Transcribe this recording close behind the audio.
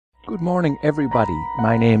Good morning, everybody.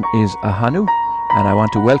 My name is Ahonu, and I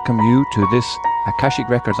want to welcome you to this Akashic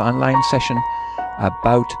Records online session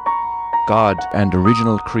about God and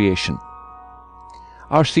original creation.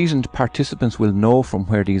 Our seasoned participants will know from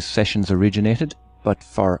where these sessions originated, but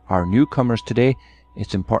for our newcomers today,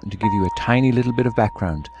 it's important to give you a tiny little bit of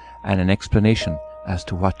background and an explanation as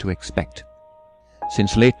to what to expect.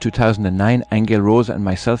 Since late 2009, Aingeal Rose and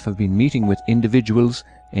myself have been meeting with individuals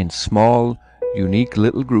in small, unique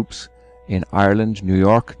little groups in Ireland, New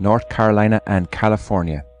York, North Carolina and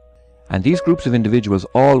California. And these groups of individuals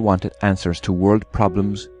all wanted answers to world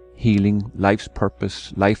problems, healing, life's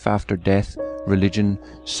purpose, life after death, religion,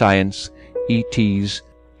 science, ETs,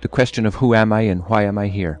 the question of who am I and why am I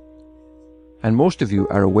here. And most of you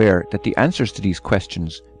are aware that the answers to these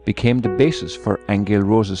questions became the basis for Aingeal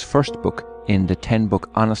Rose's first book in the 10-book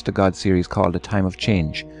Honest to God series called A Time of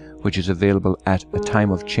Change, which is available at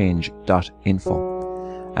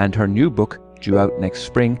atimeofchange.info. And her new book, due out next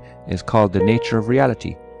spring, is called The Nature of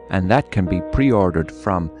Reality, and that can be pre-ordered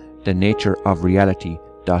from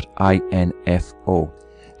thenatureofreality.info.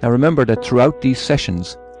 Now remember that throughout these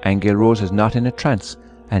sessions, Aingeal Rose is not in a trance,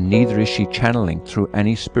 and neither is she channeling through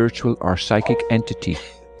any spiritual or psychic entity,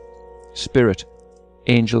 spirit,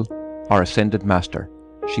 angel, or ascended master.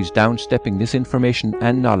 She's downstepping this information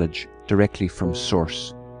and knowledge directly from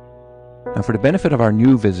source. Now, for the benefit of our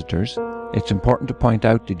new visitors, it's important to point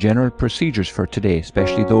out the general procedures for today,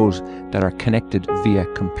 especially those that are connected via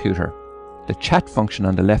computer. The chat function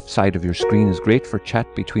on the left side of your screen is great for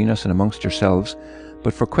chat between us and amongst yourselves,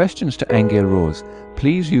 but for questions to Aingeal Rose,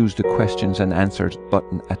 please use the questions and answers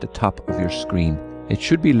button at the top of your screen. It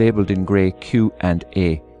should be labelled in grey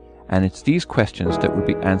Q&A, and it's these questions that will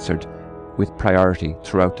be answered with priority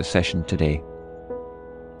throughout the session today.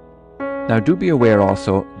 Now do be aware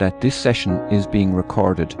also that this session is being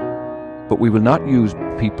recorded, but we will not use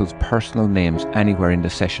people's personal names anywhere in the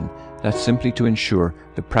session. That's simply to ensure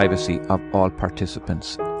the privacy of all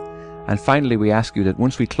participants. And finally, we ask you that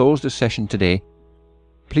once we close the session today,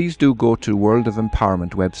 please do go to World of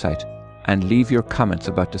Empowerment website and leave your comments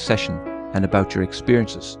about the session and about your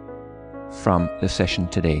experiences from the session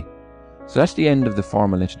today. So that's the end of the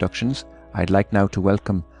formal introductions. I'd like now to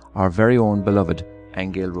welcome our very own beloved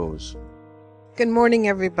Aingeal Rose. Good morning,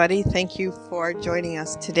 everybody. Thank you for joining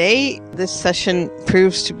us today. This session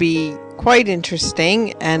proves to be quite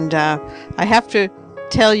interesting, and I have to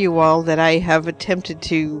tell you all that I have attempted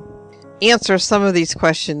to answer some of these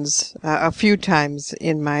questions a few times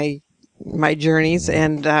in my journeys,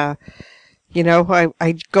 and I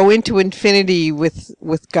go into infinity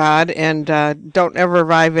with God and don't ever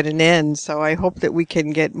arrive at an end. So I hope that we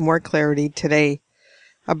can get more clarity today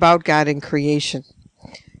about God and creation.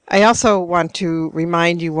 I also want to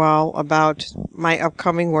remind you all about my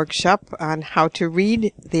upcoming workshop on how to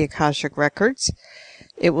read the Akashic Records.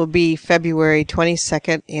 It will be February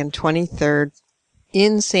 22nd and 23rd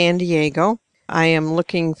in San Diego. I am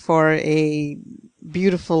looking for a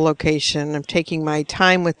beautiful location. I'm taking my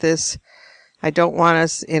time with this. I don't want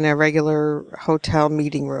us in a regular hotel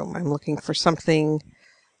meeting room. I'm looking for something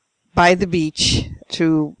by the beach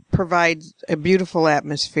to provide a beautiful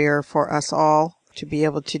atmosphere for us all to be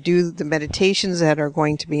able to do the meditations that are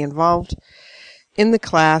going to be involved in the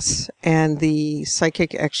class and the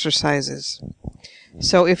psychic exercises.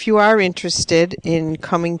 So if you are interested in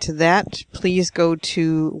coming to that, please go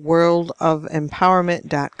to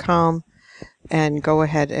worldofempowerment.com and go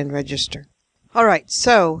ahead and register. All right,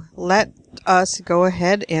 so let us go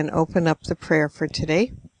ahead and open up the prayer for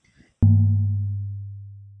today.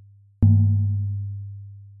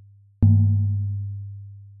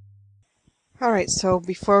 All right, so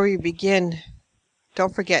before we begin,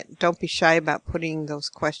 don't be shy about putting those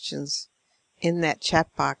questions in that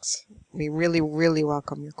chat box. We really, really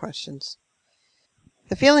welcome your questions.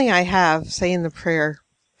 The feeling I have saying the prayer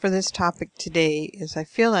for this topic today is I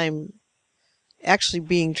feel I'm actually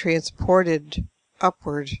being transported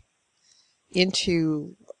upward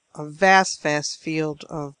into a vast, vast field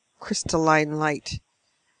of crystalline light.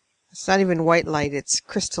 It's not even white light, it's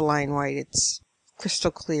crystalline white. It's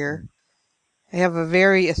crystal clear. I have a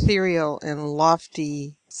very ethereal and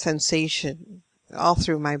lofty sensation all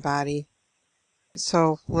through my body.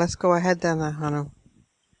 So let's go ahead then, Ahonu.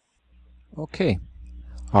 Okay.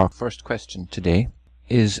 Our first question today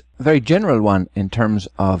is a very general one in terms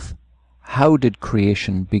of how did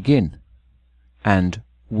creation begin and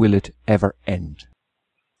will it ever end?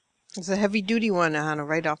 It's a heavy-duty one, Ahonu,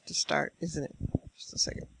 right off the start, isn't it? Just a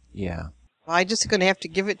second. Yeah. Well, I'm just going to have to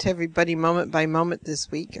give it to everybody moment by moment this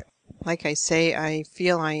week. Like I say, I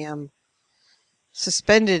feel I am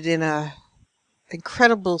suspended in a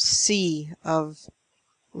incredible sea of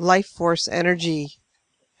life force energy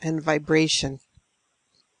and vibration.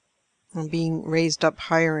 I'm being raised up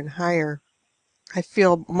higher and higher. I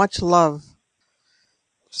feel much love,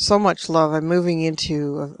 so much love. I'm moving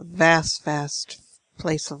into a vast, vast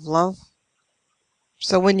place of love.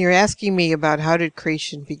 So when you're asking me about how did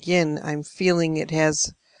creation begin, I'm feeling it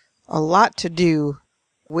has a lot to do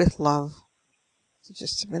with love. So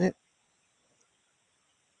just a minute.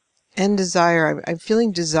 And desire. I'm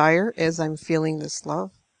feeling desire as I'm feeling this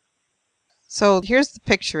love. So here's the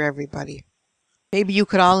picture, everybody. Maybe you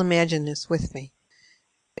could all imagine this with me.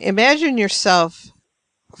 Imagine yourself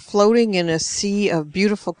floating in a sea of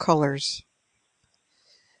beautiful colors.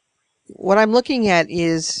 What I'm looking at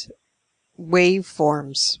is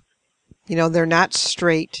waveforms. You know, they're not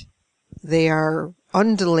straight. They are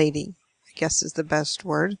undulating, I guess is the best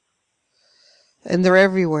word. And they're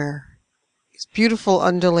everywhere. These beautiful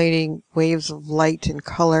undulating waves of light and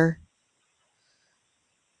color.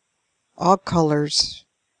 All colors.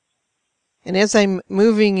 And as I'm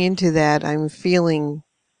moving into that, I'm feeling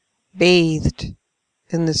bathed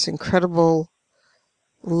in this incredible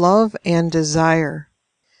love and desire.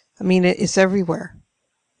 I mean, it's everywhere.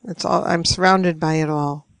 It's all, I'm surrounded by it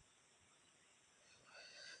all.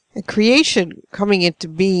 And creation coming into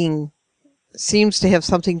being seems to have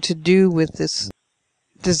something to do with this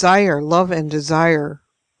desire, love and desire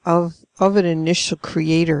of an initial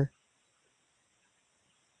creator.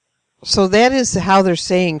 So that is how they're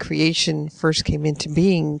saying creation first came into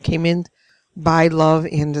being, came in by love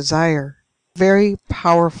and desire. Very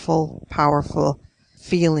powerful, powerful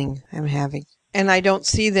feeling I'm having. And I don't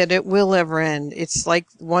see that it will ever end. It's like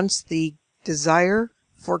once the desire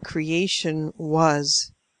for creation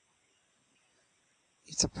was,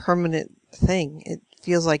 it's a permanent thing. It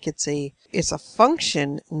feels like it's a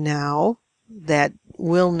function now that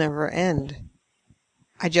will never end.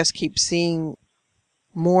 I just keep seeing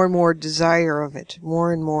more and more desire of it,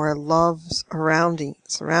 more and more love surrounding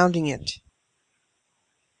it.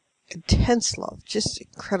 Intense love, just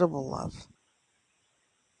incredible love.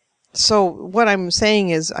 So what I'm saying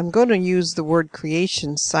is I'm going to use the word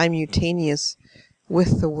creation simultaneous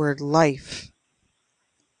with the word life.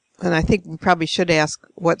 And I think we probably should ask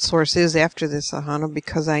what source is after this, Ahonu,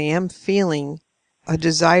 because I am feeling a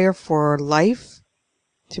desire for life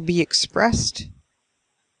to be expressed,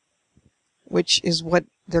 which is what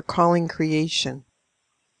they're calling creation.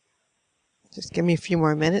 Just give me a few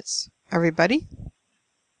more minutes, everybody.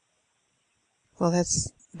 Well,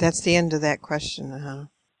 that's the end of that question, Ahonu.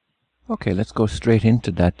 Okay, let's go straight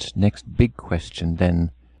into that next big question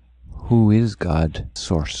then. Who is God?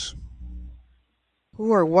 Source.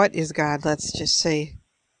 Who or what is God? Let's just say,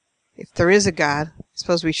 if there is a God, I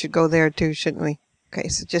suppose we should go there too, shouldn't we? Okay,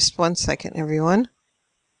 so just 1 second, everyone.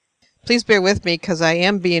 Please bear with me because I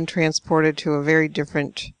am being transported to a very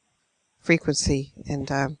different frequency, and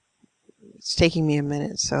it's taking me a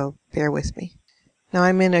minute, so bear with me. Now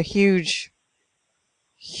I'm in a huge,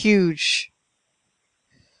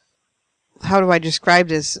 how do I describe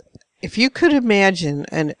this? If you could imagine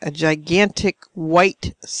a gigantic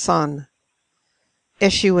white sun,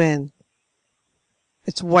 S-U-N,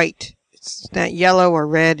 it's white. It's not yellow or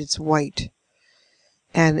red, it's white.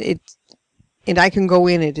 And I can go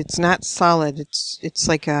in it. It's not solid. It's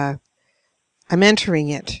like I'm entering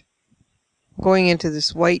it. Going into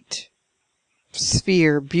this white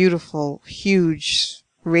sphere, beautiful, huge,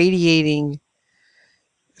 radiating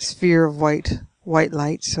sphere of white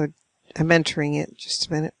light. So I'm entering it. Just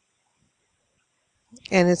a minute.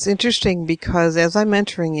 And it's interesting because as I'm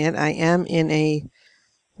entering it, I am in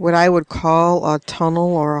what I would call a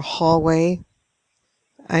tunnel or a hallway.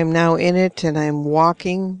 I'm now in it and I'm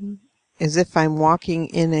walking as if I'm walking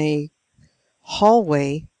in a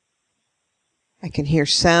hallway. I can hear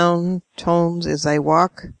sound, tones as I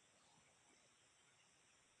walk.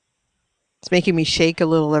 It's making me shake a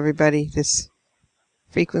little, everybody, this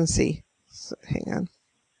frequency. So, hang on.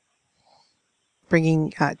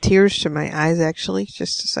 Bringing tears to my eyes, actually.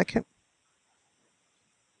 Just a second.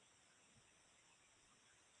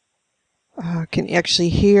 I can actually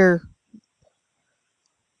hear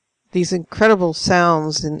these incredible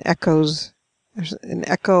sounds and echoes. There's an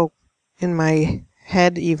echo in my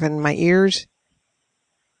head, even my ears.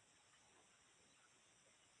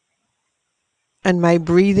 And my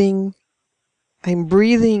breathing, I'm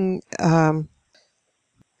breathing,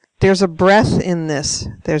 there's a breath in this.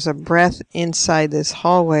 There's a breath inside this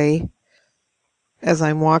hallway as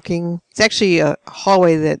I'm walking. It's actually a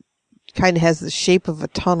hallway that kind of has the shape of a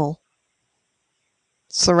tunnel,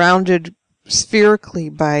 surrounded spherically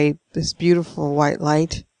by this beautiful white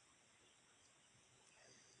light.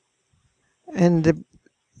 And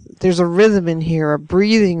there's a rhythm in here, a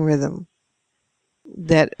breathing rhythm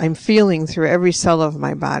that I'm feeling through every cell of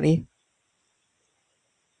my body.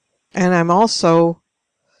 And I'm also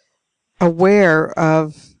aware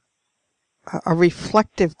of a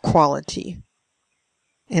reflective quality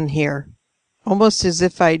in here. Almost as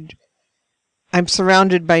if I'm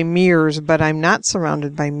surrounded by mirrors, but I'm not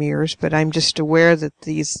surrounded by mirrors, but I'm just aware that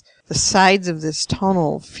the sides of this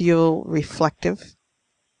tunnel feel reflective.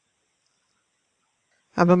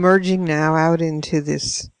 I'm emerging now out into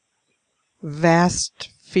this vast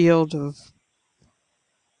field of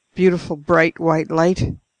beautiful bright white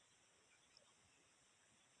light.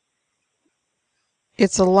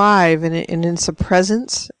 It's alive, and it's a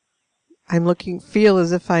presence. Feel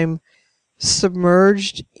as if I'm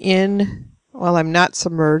submerged in, well, I'm not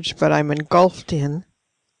submerged, but I'm engulfed in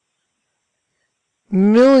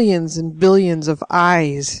millions and billions of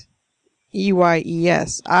eyes,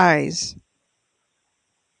 EYES, eyes.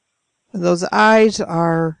 And those eyes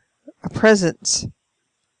are a presence,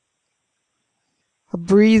 a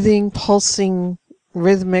breathing, pulsing,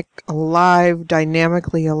 rhythmic, alive,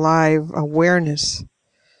 dynamically alive awareness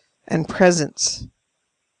and presence.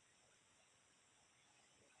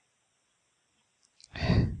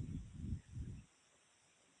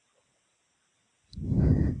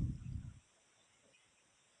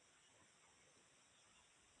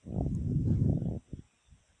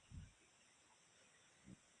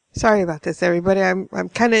 Sorry about this, everybody. I'm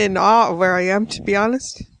kind of in awe of where I am, to be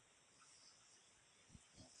honest.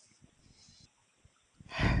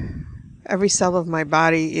 Every cell of my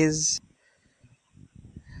body is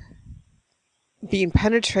being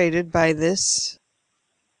penetrated by this.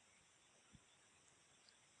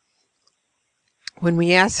 When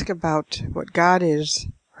we ask about what God is,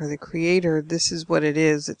 or the Creator, this is what it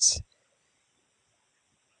is. It's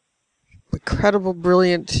incredible,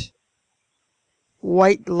 brilliant,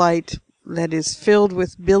 white light that is filled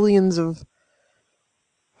with billions of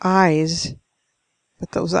eyes,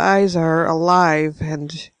 but those eyes are alive,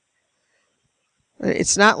 and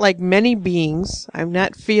it's not like many beings. I'm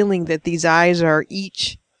not feeling that these eyes are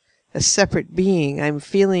each a separate being. I'm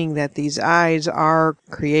feeling that these eyes are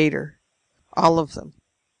Creator, all of them.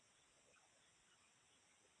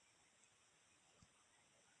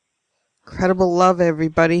 Incredible love,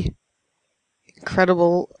 everybody.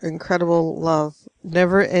 Incredible, incredible love,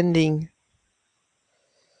 never ending.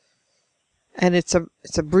 And it's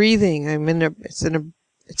a breathing.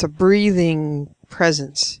 It's a breathing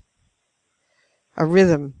presence, a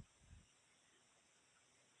rhythm.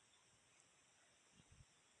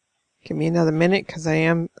 Give me another minute, because I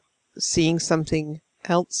am seeing something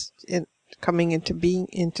else coming into being,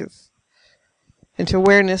 into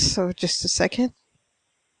awareness. So just a second.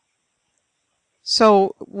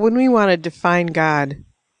 So when we want to define God,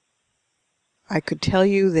 I could tell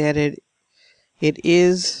you that it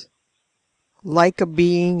is like a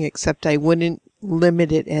being, except I wouldn't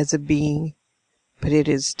limit it as a being, but it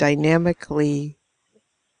is dynamically,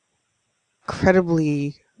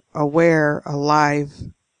 incredibly aware, alive,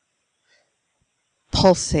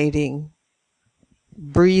 pulsating,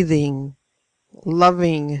 breathing,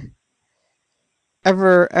 loving,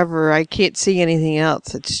 ever. I can't see anything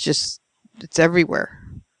else. It's everywhere.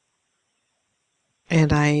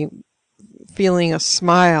 And I'm feeling a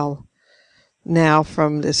smile now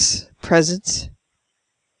from this presence,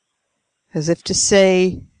 as if to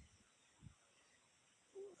say,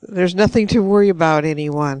 there's nothing to worry about,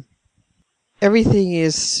 anyone. Everything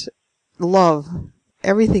is love.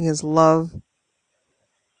 Everything is love.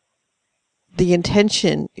 The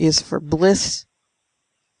intention is for bliss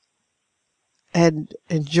and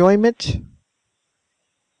enjoyment.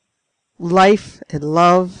 Life and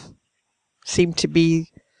love seem to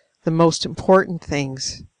be the most important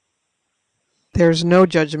things. There's no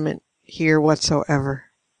judgment here whatsoever.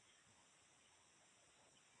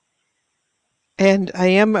 And I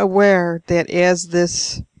am aware that as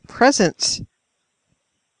this presence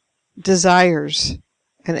desires,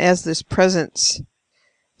 and as this presence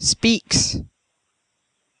speaks,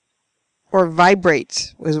 or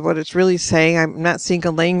vibrates, is what it's really saying. I'm not seeing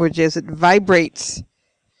a language as it vibrates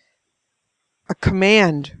a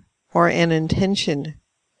command or an intention.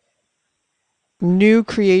 New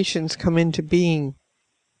creations come into being.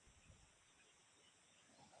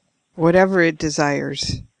 Whatever it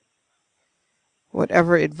desires,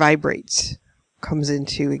 whatever it vibrates, comes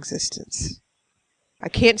into existence. I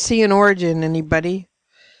can't see an origin, anybody.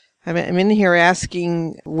 I'm in here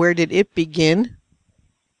asking, where did it begin?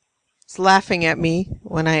 It's laughing at me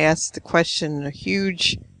when I ask the question, a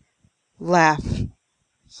huge laugh.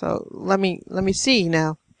 So let me see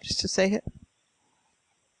now, just to say it.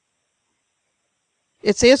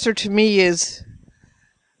 its answer to me is,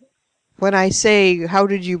 when I say, how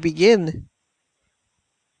did you begin?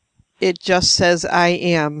 It just says, I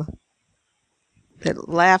am. It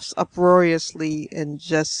laughs uproariously and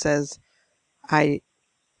just says,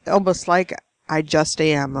 almost like I just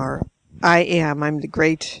am, or I am, I'm the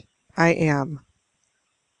great I am.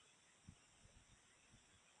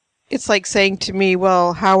 It's like saying to me,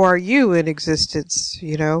 well, how are you in existence?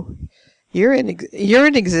 You're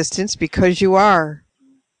in existence because you are.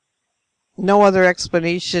 No other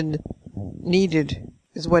explanation needed,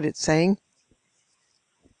 is what it's saying.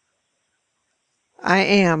 I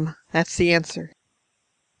am. That's the answer.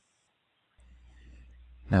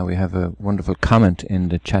 Now we have a wonderful comment in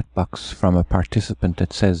the chat box from a participant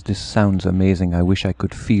that says, "This sounds amazing. I wish I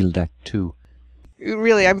could feel that too."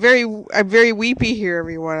 Really, I'm very weepy here,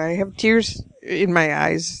 everyone. I have tears in my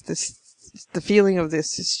eyes. The feeling of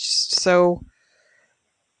this is just so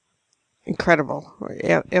incredible.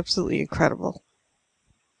 Absolutely incredible.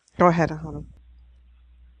 Go ahead, Ahonu.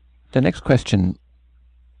 The next question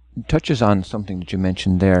touches on something that you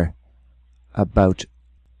mentioned there about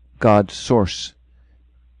God's source.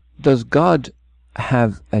 Does God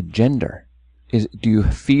have a gender? Do you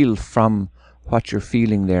feel from what you're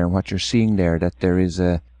feeling there and what you're seeing there that there is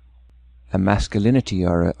a masculinity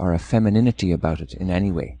or a femininity about it in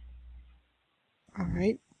any way? All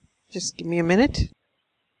right. Just give me a minute.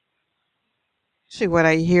 Actually, what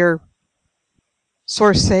I hear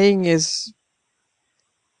Source saying is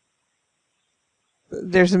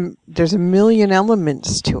there's a million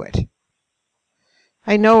elements to it.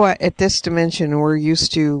 I know at this dimension we're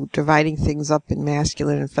used to dividing things up in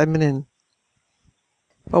masculine and feminine.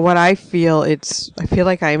 But what I feel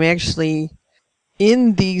like I'm actually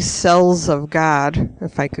in these cells of God,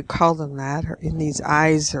 if I could call them that, or in these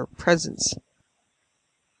eyes or presence.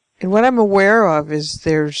 And what I'm aware of is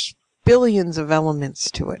there's billions of elements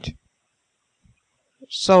to it.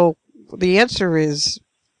 So the answer is,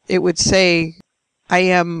 it would say, I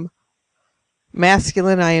am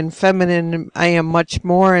masculine, I am feminine, I am much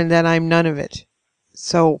more, and then I'm none of it.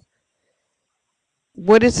 So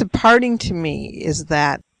what is imparting to me is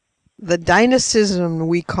that the dynamism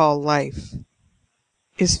we call life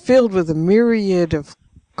is filled with a myriad of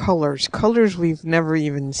colors we've never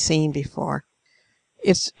even seen before.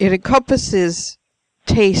 It encompasses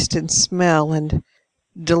taste and smell and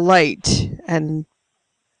delight and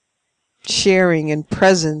sharing and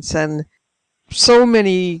presence, and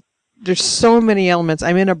there's so many elements.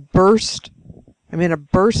 I'm in a burst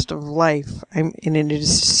of life.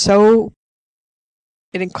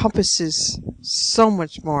 It encompasses so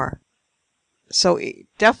much more. So it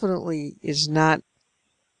definitely is not,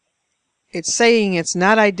 it's saying it's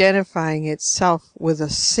not identifying itself with a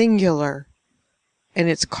singular, and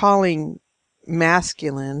it's calling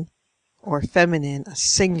masculine or feminine a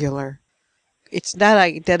singular. It's not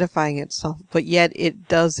identifying itself, but yet it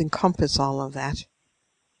does encompass all of that.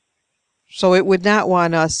 So it would not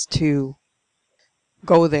want us to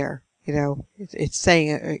go there. It's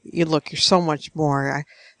saying, look, you're so much more. I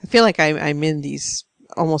feel like I'm in these,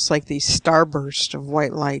 almost like these starbursts of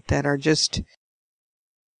white light that are just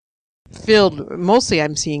filled. Mostly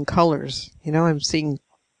I'm seeing colors. I'm seeing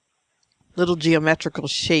little geometrical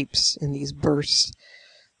shapes in these bursts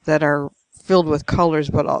that are filled with colors,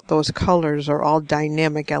 but those colors are all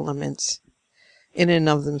dynamic elements in and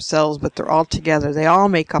of themselves, but they're all together. They all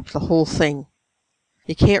make up the whole thing.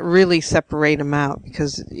 You can't really separate them out,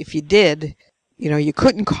 because if you did, you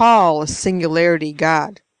couldn't call a singularity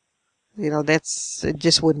God. It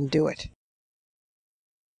just wouldn't do it.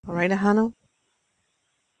 All right, Ahonu?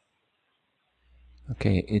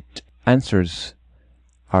 Okay, it answers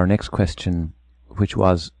our next question, which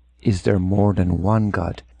was, is there more than one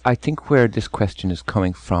God? I think where this question is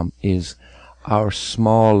coming from is our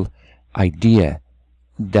small idea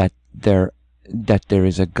that there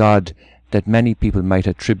is a God that many people might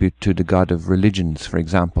attribute to the God of religions, for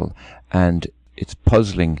example, and it's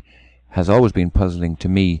puzzling, has always been puzzling to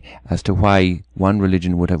me as to why one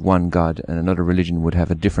religion would have one God and another religion would have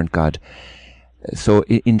a different God. So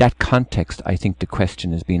in that context, I think the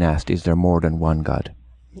question is being asked, is there more than one God?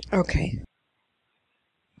 Okay.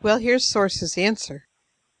 Well, here's Source's answer.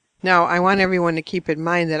 Now, I want everyone to keep in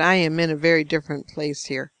mind that I am in a very different place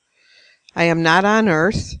here. I am not on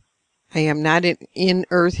Earth. I am not in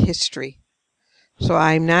Earth history. So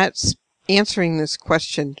I'm not answering this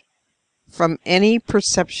question from any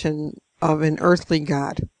perception of an earthly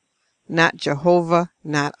God. Not Jehovah,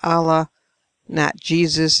 not Allah, not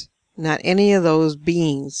Jesus, not any of those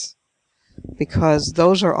beings, because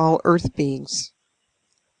those are all earth beings.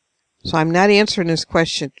 So I'm not answering this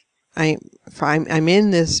question. I'm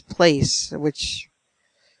in this place, which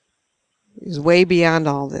is way beyond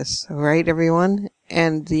all this. All right, everyone?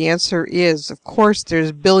 And the answer is, of course,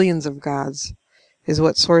 there's billions of gods, is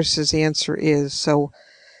what Source's answer is. So,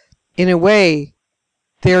 in a way,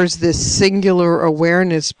 there's this singular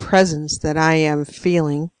awareness presence that I am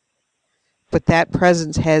feeling, but that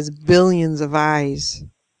presence has billions of eyes,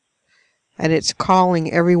 and it's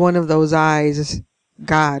calling every one of those eyes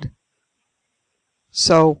God.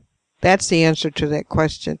 So, that's the answer to that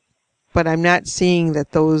question. But I'm not seeing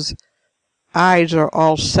that those eyes are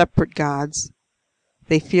all separate gods.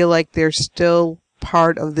 They feel like they're still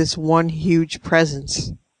part of this one huge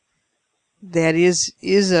presence that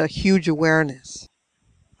is a huge awareness.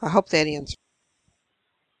 I hope that answers.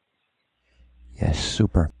 Yes,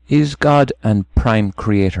 super. Is God and Prime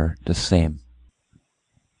Creator the same?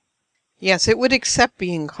 Yes, it would accept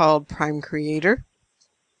being called Prime Creator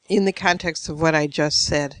in the context of what I just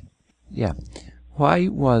said. Yeah. Why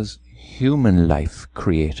was human life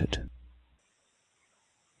created?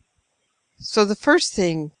 So the first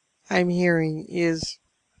thing I'm hearing is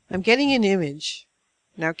I'm getting an image.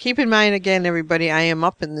 Now keep in mind again, everybody, I am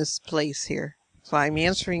up in this place here. So I'm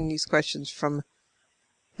answering these questions from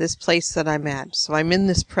this place that I'm at. So I'm in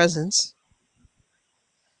this presence.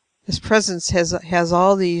 This presence has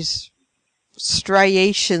all these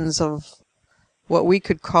striations of what we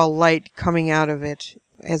could call light coming out of it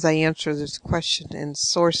as I answer this question. And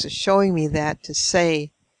Source is showing me that to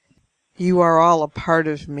say, you are all a part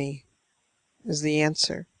of me, is the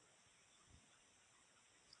answer.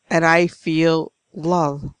 And I feel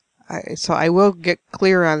love. So I will get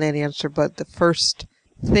clear on that answer, but the first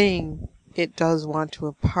thing it does want to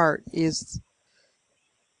impart is,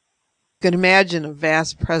 you can imagine a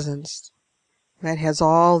vast presence that has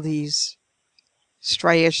all these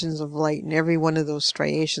striations of light, and every one of those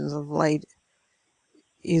striations of light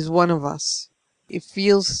is one of us. It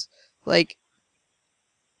feels like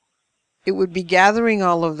it would be gathering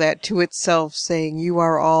all of that to itself, saying, you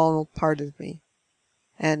are all part of me.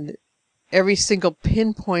 And every single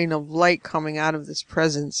pinpoint of light coming out of this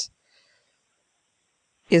presence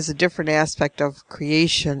is a different aspect of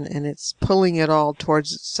creation, and it's pulling it all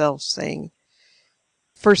towards itself, saying,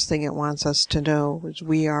 first thing it wants us to know is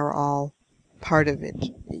we are all part of it.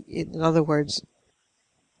 In other words,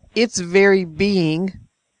 its very being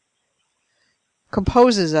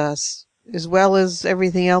composes us as well as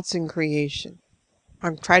everything else in creation.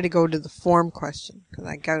 I'm trying to go to the form question, because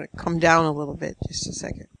I got to come down a little bit, just a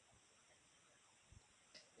second.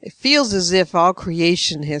 It feels as if all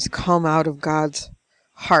creation has come out of God's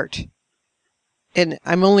heart. And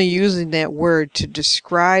I'm only using that word to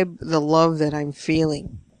describe the love that I'm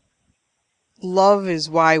feeling. Love is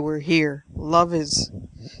why we're here. Love is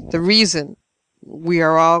the reason we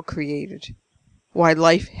are all created, why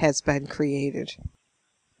life has been created.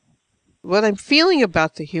 What I'm feeling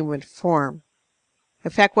about the human form,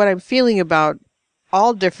 in fact, what I'm feeling about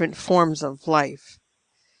all different forms of life,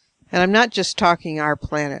 and I'm not just talking our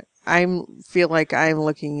planet, I feel like I'm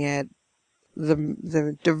looking at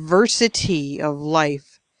the diversity of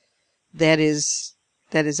life that is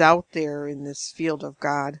out there in this field of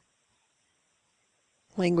God.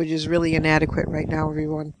 Language is really inadequate right now,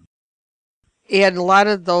 everyone. And a lot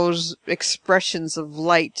of those expressions of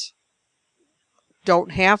light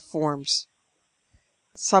don't have forms.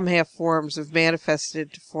 Some have forms, have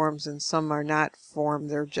manifested forms, and some are not form.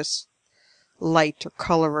 They're just light or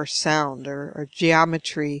color or sound or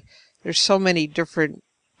geometry. There's so many different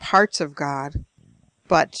parts of God.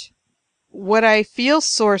 But what I feel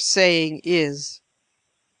Source saying is,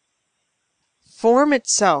 form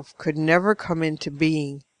itself could never come into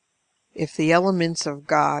being if the elements of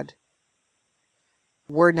God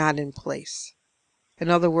were not in place. In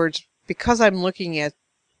other words, because I'm looking at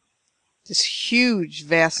this huge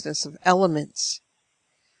vastness of elements,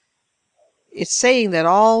 it's saying that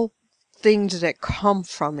all things that come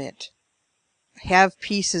from it have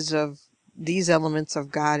pieces of these elements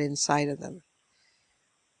of God inside of them.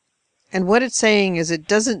 And what it's saying is it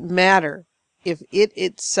doesn't matter if it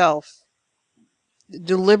itself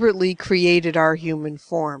deliberately created our human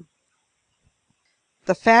form.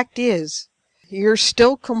 The fact is, you're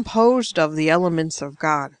still composed of the elements of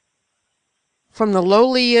God. From the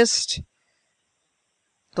lowliest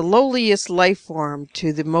life form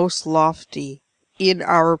to the most lofty in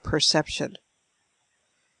our perception.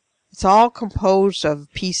 It's all composed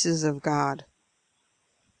of pieces of God.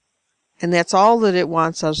 And that's all that it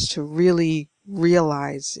wants us to really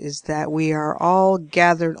realize, is that we are all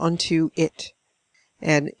gathered unto it,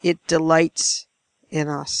 and it delights in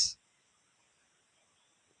us.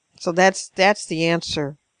 So that's the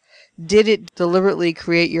answer. Did it deliberately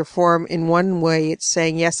create your form? In one way, it's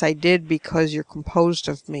saying, yes, I did, because you're composed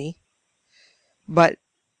of me. But,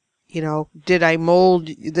 did I mold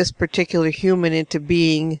this particular human into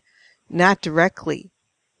being not directly,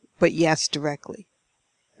 but yes, directly?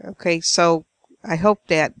 Okay, so I hope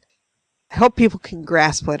people can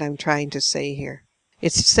grasp what I'm trying to say here.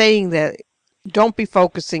 It's saying that don't be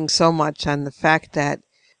focusing so much on the fact that,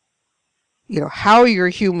 how your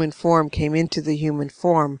human form came into the human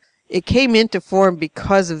form. It came into form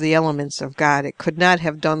because of the elements of God. It could not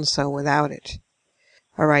have done so without it.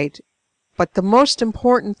 All right. But the most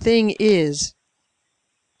important thing is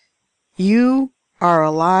you are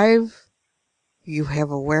alive. You have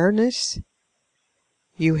awareness.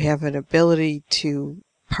 You have an ability to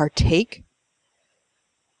partake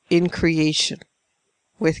in creation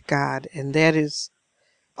with God. And that is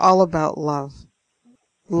all about love.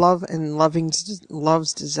 Love and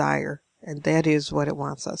love's desire. And that is what it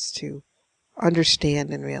wants us to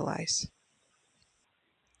understand and realize.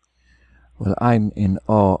 Well, I'm in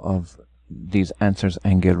awe of these answers,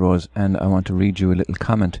 Aingeal Rose, and I want to read you a little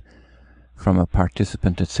comment from a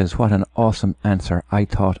participant that says, "What an awesome answer. I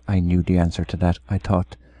thought I knew the answer to that. I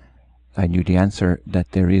thought I knew the answer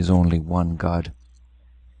that there is only one God."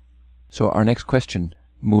 So our next question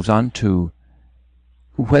moves on to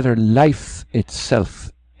whether life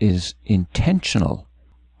itself is intentional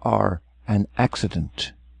or an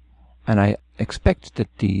accident. And I expect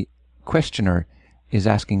that the questioner is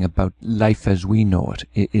asking about life as we know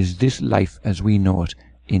it. Is this life as we know it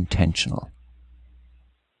intentional?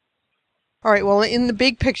 All right, well, in the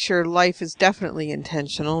big picture, life is definitely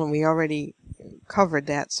intentional, and we already covered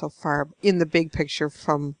that so far. In the big picture,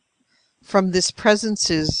 from this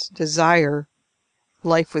presence's desire,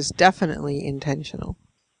 life was definitely intentional.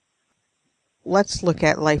 Let's look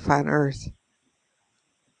at life on Earth.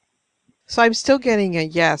 So I'm still getting a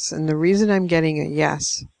yes, and the reason I'm getting a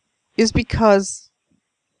yes is because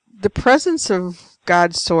the presence of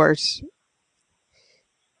God's source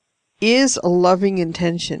is a loving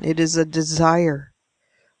intention. It is a desire,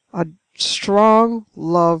 a strong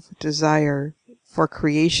love desire for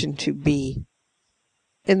creation to be.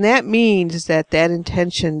 And that means that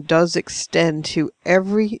intention does extend to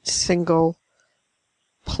every single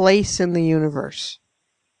place in the universe.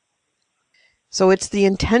 So it's the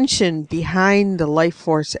intention behind the life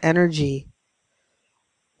force energy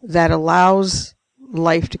that allows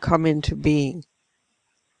life to come into being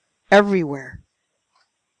everywhere.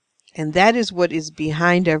 And that is what is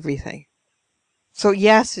behind everything. So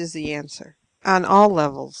yes is the answer on all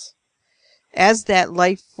levels. As that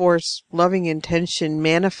life force loving intention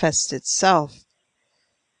manifests itself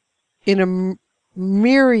in a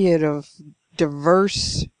myriad of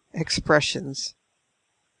diverse expressions,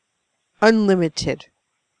 unlimited,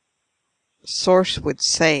 Source would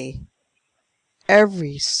say,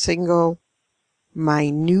 every single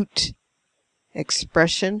minute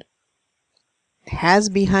expression has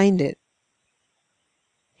behind it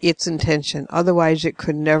its intention. Otherwise, it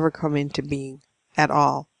could never come into being at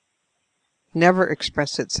all. Never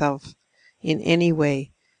express itself in any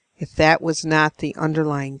way if that was not the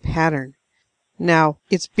underlying pattern. Now,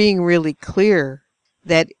 it's being really clear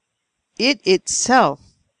that it itself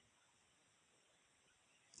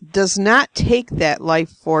does not take that life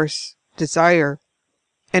force desire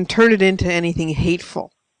and turn it into anything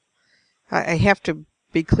hateful. I have to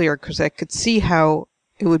be clear because I could see how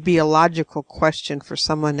it would be a logical question for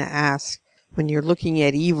someone to ask when you're looking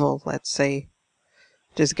at evil, let's say.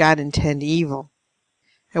 Does God intend evil?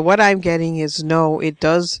 And what I'm getting is no, it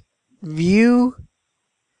does view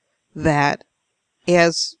that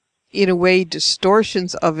as, in a way,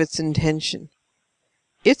 distortions of its intention.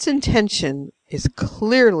 Its intention is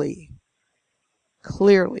clearly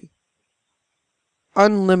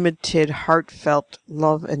unlimited, heartfelt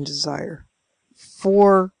love and desire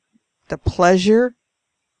for the pleasure,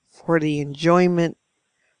 for the enjoyment,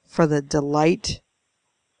 for the delight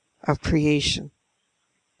of creation.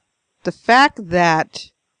 The fact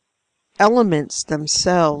that elements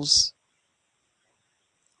themselves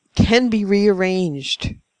can be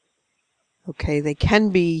rearranged, okay, they can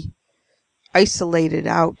be isolated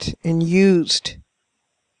out and used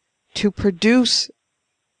to produce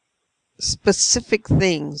specific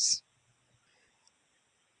things.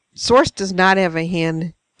 Source does not have a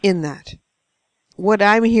hand in that. What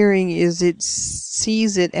I'm hearing is it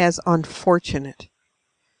sees it as unfortunate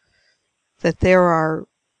that there are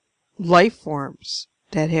life forms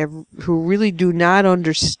who really do not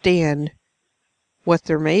understand what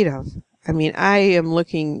they're made of. I mean, I am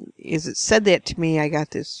looking, as it said that to me, I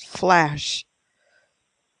got this flash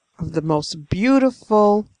of the most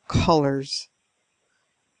beautiful colors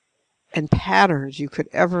and patterns you could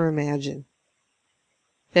ever imagine.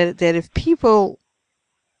 That if people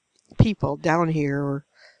people down here, or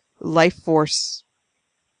life force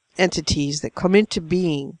entities that come into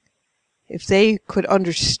being, if they could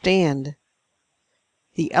understand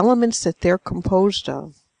the elements that they're composed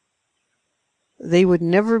of, they would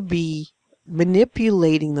never be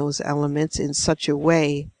manipulating those elements in such a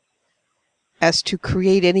way as to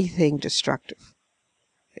create anything destructive.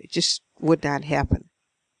 It just would not happen.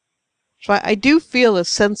 So I do feel a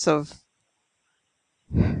sense of,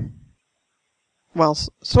 well,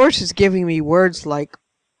 Source is giving me words like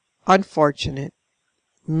unfortunate,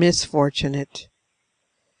 misfortunate,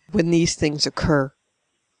 when these things occur.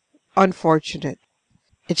 Unfortunate.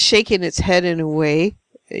 It's shaking its head in a way,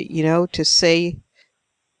 to say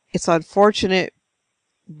it's unfortunate,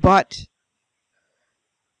 but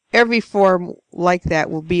every form like that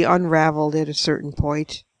will be unraveled at a certain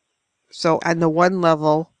point. So on the one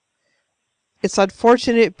level, it's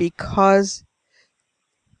unfortunate because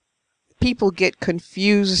people get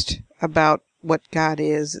confused about what God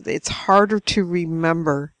is. It's harder to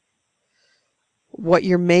remember what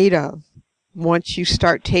you're made of once you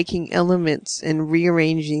start taking elements and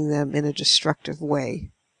rearranging them in a destructive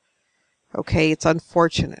way. Okay, it's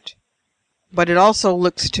unfortunate. But it also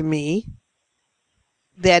looks to me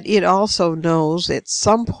that it also knows at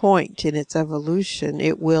some point in its evolution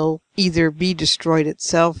it will either be destroyed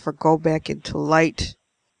itself or go back into light,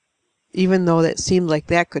 even though that seemed like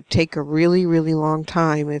that could take a really, really long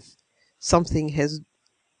time if something has,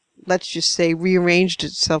 let's just say, rearranged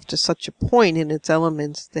itself to such a point in its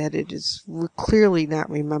elements that it is clearly not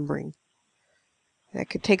remembering. That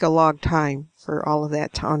could take a long time for all of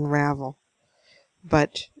that to unravel.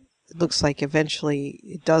 But it looks like eventually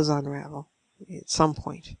it does unravel at some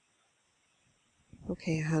point.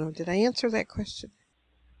 Okay, Ahonu, did I answer that question?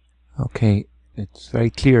 Okay, it's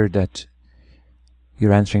very clear that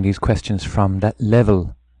you're answering these questions from that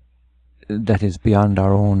level that is beyond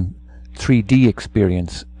our own 3D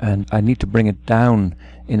experience, and I need to bring it down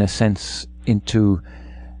in a sense into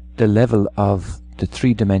the level of the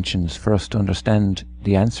 3 dimensions for us to understand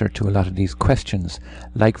the answer to a lot of these questions.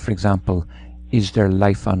 Like, for example, is there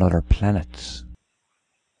life on other planets?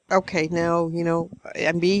 Okay, now,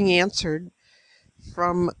 I'm being answered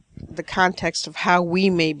from the context of how we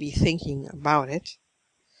may be thinking about it.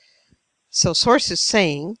 So Source is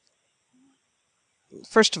saying,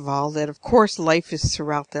 first of all, that of course life is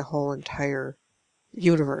throughout the whole entire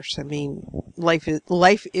universe. I mean, life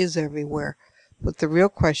is everywhere. But the real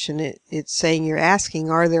question it's saying, you're asking,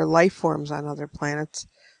 are there life forms on other planets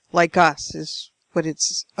like us, is what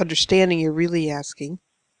it's understanding you're really asking.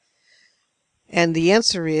 And the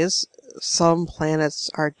answer is, some planets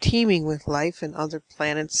are teeming with life and other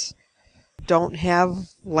planets don't have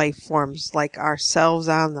life forms like ourselves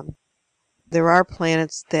on them. There are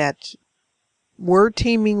planets that were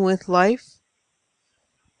teeming with life,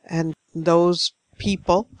 and those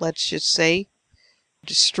people, let's just say,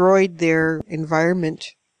 destroyed their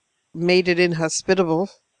environment, made it inhospitable.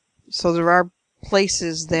 So there are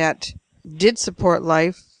places that did support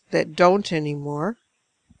life that don't anymore,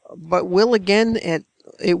 but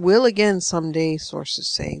it will again someday, Sources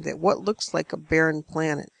saying, that what looks like a barren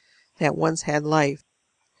planet that once had life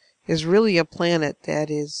is really a planet that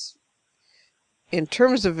is, in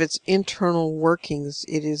terms of its internal workings,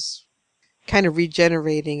 it is kind of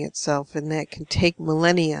regenerating itself, and that can take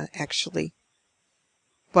millennia, actually.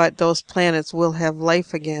 But those planets will have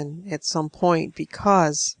life again at some point,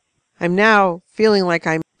 because I'm now feeling like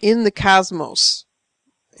I'm in the cosmos,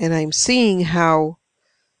 and I'm seeing how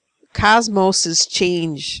cosmoses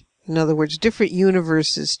change. In other words, different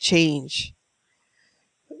universes change.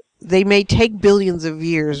 They may take billions of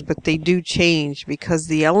years, but they do change because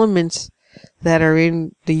the elements that are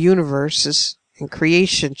in the universes and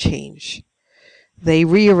creation change. They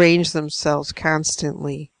rearrange themselves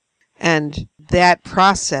constantly, and that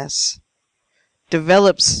process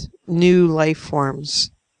develops new life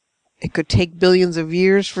forms. It could take billions of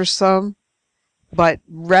years for some, but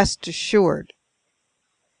rest assured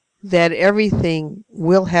that everything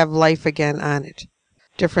will have life again on it.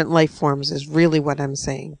 Different life forms is really what I'm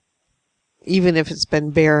saying. Even if it's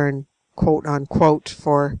been barren, quote unquote,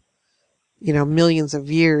 for millions of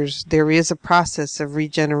years, there is a process of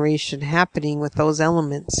regeneration happening with those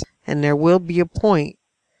elements, and there will be a point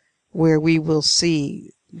where we will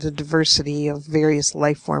see the diversity of various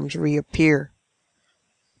life forms reappear.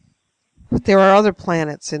 But there are other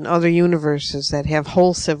planets in other universes that have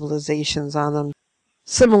whole civilizations on them,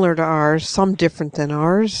 similar to ours, some different than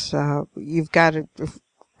ours. You've got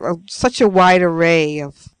such a wide array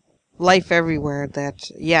of life everywhere that,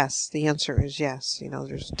 yes, the answer is yes.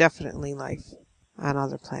 There's definitely life on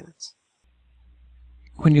other planets.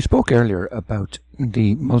 When you spoke earlier about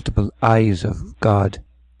the multiple eyes of God,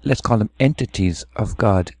 let's call them entities of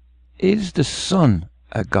God, is the sun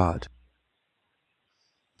a God?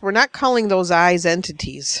 We're not calling those eyes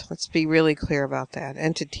entities. Let's be really clear about that.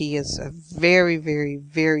 Entity is a very, very,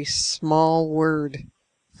 very small word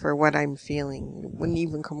for what I'm feeling. It wouldn't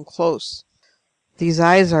even come close. These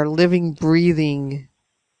eyes are living, breathing.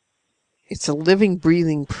 It's a living,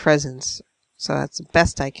 breathing presence. So that's the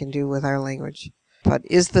best I can do with our language. But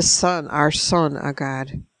is the sun, our sun, a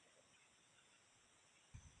God?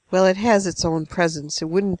 Well, it has its own presence. It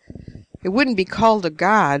wouldn't be called a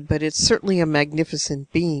god, but it's certainly a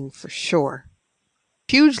magnificent being for sure.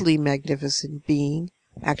 Hugely magnificent being,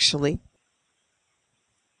 actually.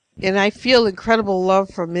 And I feel incredible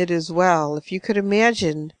love from it as well. If you could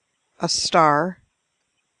imagine a star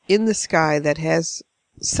in the sky that has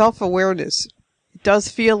self-awareness, it does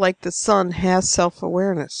feel like the sun has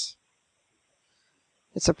self-awareness.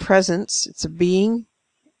 It's a presence, it's a being.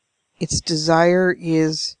 Its desire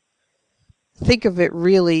is, think of it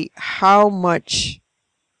really, how much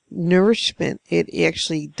nourishment it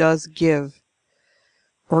actually does give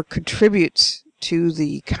or contributes to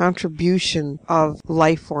the contribution of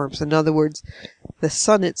life forms. In other words, the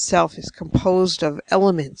sun itself is composed of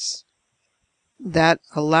elements that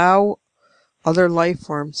allow other life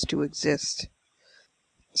forms to exist.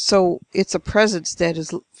 So it's a presence that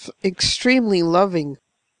is extremely loving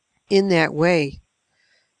in that way.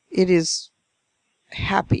 It is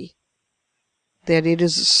happy that it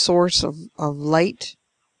is a source of light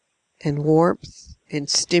and warmth and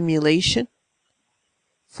stimulation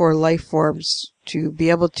for life forms to be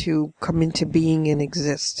able to come into being and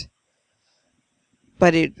exist.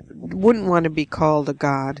 But it wouldn't want to be called a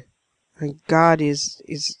god. God is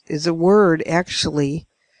a word, actually,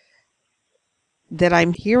 that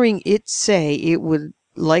I'm hearing it say it would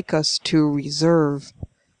like us to reserve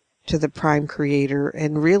to the Prime Creator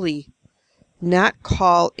and really not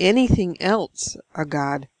call anything else a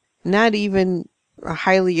god, not even a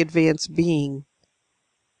highly advanced being.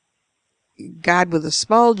 God with a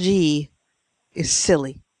small g is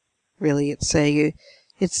silly, really.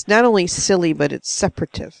 It's not only silly, but it's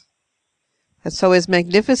separative. And so as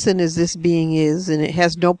magnificent as this being is, and it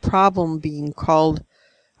has no problem being called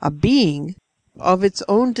a being of its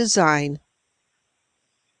own design,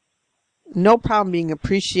 no problem being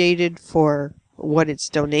appreciated for what its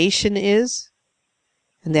donation is,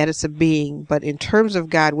 and that it's a being. But in terms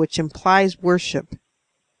of God, which implies worship,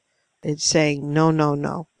 it's saying, no, no,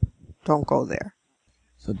 no, don't go there.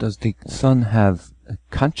 So does the sun have a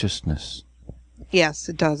consciousness? Yes,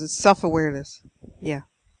 it does. It's self-awareness. Yeah.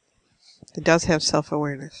 It does have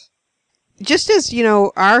self-awareness. Just as,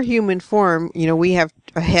 our human form, we have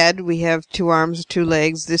a head, we have 2 arms, 2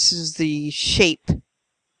 legs. This is the shape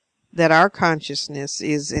that our consciousness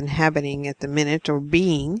is inhabiting at the minute, or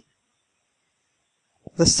being.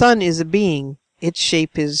 The sun is a being. Its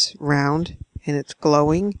shape is round, and it's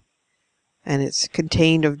glowing, and it's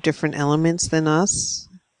contained of different elements than us.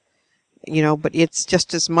 But it's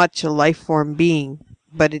just as much a life form being,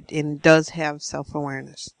 but it does have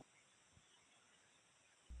self-awareness.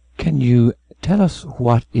 Can you tell us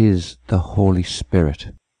what is the Holy Spirit?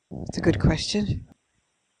 It's a good question.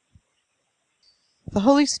 The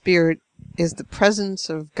Holy Spirit is the presence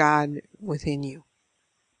of God within you.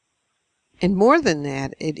 And more than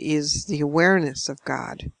that, it is the awareness of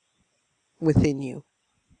God within you.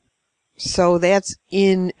 So that's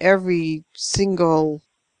in every single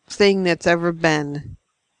thing that's ever been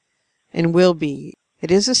and will be.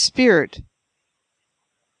 It is a spirit.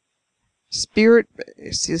 Spirit,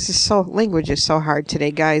 language is so hard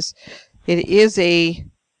today, guys. It is the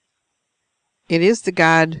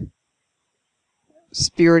God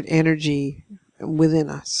spirit energy within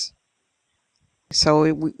us.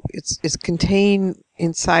 So it's contained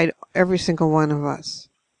inside every single one of us.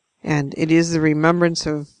 And it is the remembrance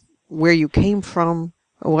of where you came from,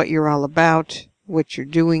 what you're all about, what you're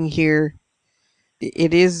doing here.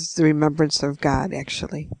 It is the remembrance of God,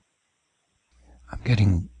 actually. I'm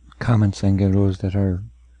getting comments, Aingeal Rose, that are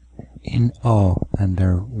in awe and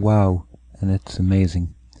they're wow, and it's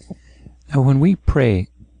amazing. Now, when we pray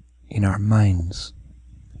in our minds,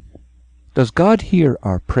 does God hear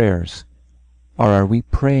our prayers, or are we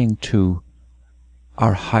praying to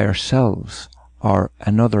our higher selves or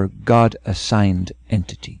another God-assigned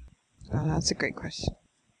entity? Oh, that's a great question.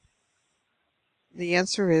 The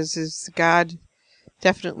answer is God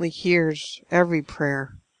definitely hears every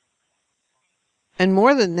prayer. And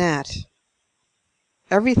more than that,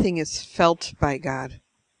 everything is felt by God.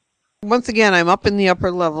 Once again, I'm up in the upper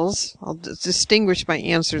levels. I'll distinguish my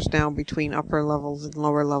answers now between upper levels and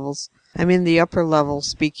lower levels. I'm in the upper level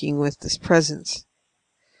speaking with this presence.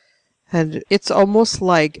 And it's almost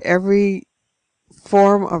like every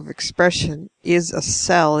form of expression is a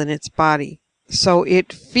cell in its body. So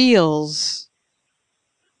it feels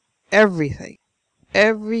everything.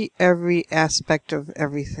 Every aspect of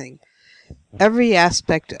everything. Every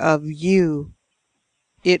aspect of you,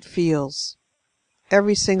 it feels.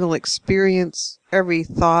 Every single experience, every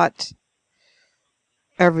thought,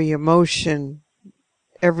 every emotion,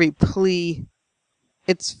 every plea,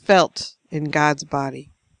 it's felt in God's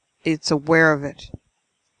body. It's aware of it.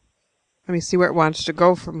 Let me see where it wants to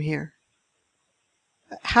go from here.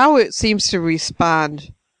 How it seems to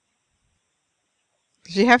respond.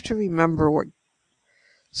 Because you have to remember what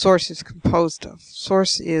Source is composed of.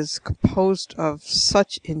 Source is composed of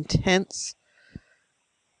such intense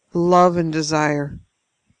love and desire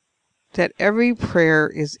that every prayer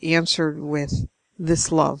is answered with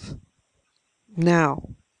this love. Now,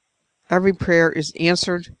 every prayer is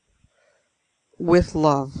answered with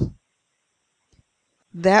love.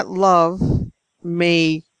 That love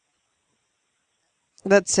may,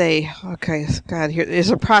 let's say, okay, God, here there's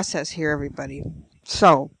a process here, everybody.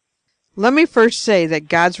 So, let me first say that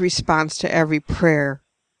God's response to every prayer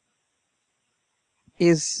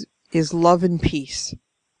is love and peace.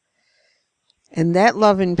 And that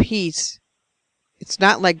love and peace, it's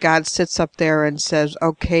not like God sits up there and says,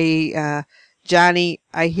 okay, Johnny,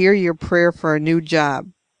 I hear your prayer for a new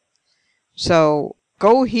job. So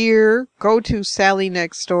go here, go to Sally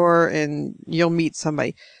next door, and you'll meet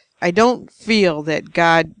somebody. I don't feel that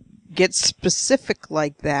God gets specific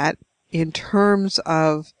like that in terms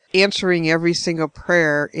of answering every single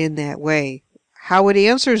prayer in that way. How it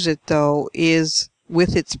answers it, though, is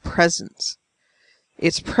with its presence.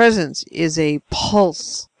 Its presence is a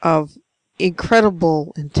pulse of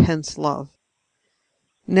incredible, intense love.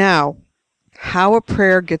 Now, how a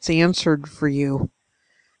prayer gets answered for you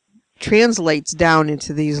translates down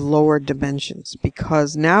into these lower dimensions,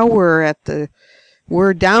 because now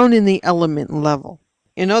we're down in the element level.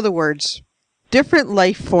 In other words, different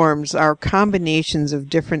life forms are combinations of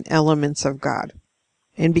different elements of God.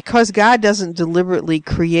 And because God doesn't deliberately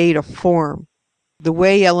create a form, the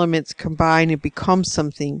way elements combine and become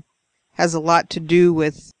something has a lot to do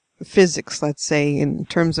with physics, let's say, in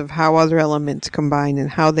terms of how other elements combine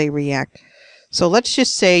and how they react. So let's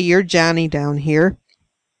just say you're Johnny down here.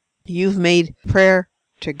 You've made prayer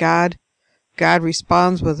to God. God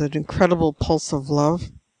responds with an incredible pulse of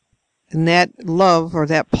love. And that love, or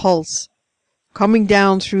that pulse, coming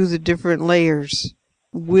down through the different layers,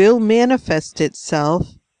 will manifest itself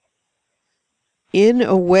in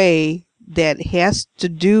a way that has to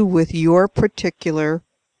do with your particular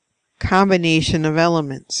combination of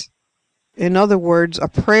elements. In other words, a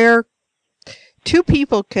prayer, two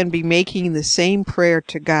people can be making the same prayer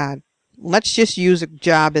to God. Let's just use a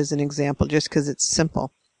job as an example, just because it's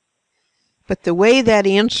simple. But the way that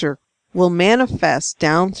answer will manifest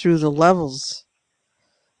down through the levels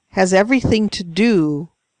has everything to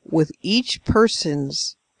do with each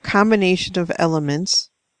person's combination of elements,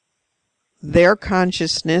 their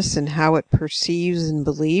consciousness and how it perceives and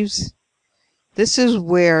believes. This is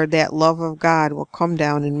where that love of God will come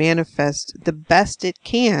down and manifest the best it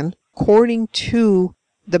can according to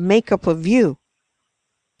the makeup of you.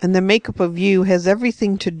 And the makeup of you has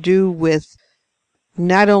everything to do with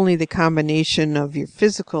not only the combination of your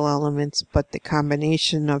physical elements, but the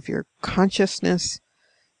combination of your consciousness,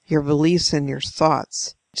 your beliefs, and your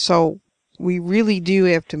thoughts. So we really do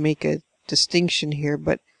have to make a distinction here,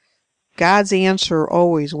 but God's answer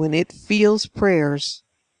always, when it feels prayers,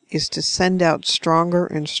 is to send out stronger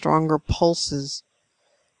and stronger pulses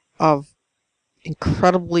of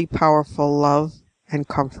incredibly powerful love and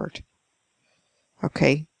comfort.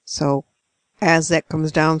 Okay, so as that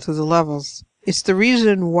comes down through the levels, it's the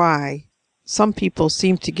reason why some people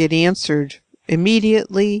seem to get answered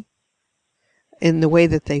immediately in the way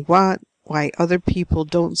that they want, why other people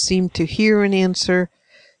don't seem to hear an answer.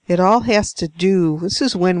 It all has to do, this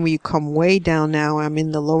is when we come way down now. I'm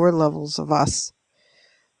in the lower levels of us.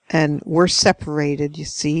 And we're separated, you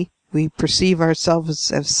see. We perceive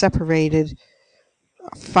ourselves as separated,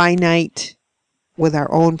 finite, with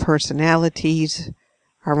our own personalities,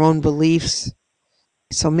 our own beliefs.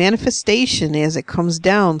 So manifestation, as it comes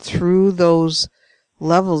down through those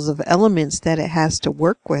levels of elements that it has to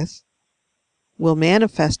work with, will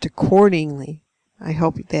manifest accordingly. I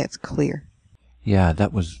hope that's clear. Yeah,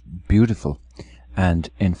 that was beautiful. And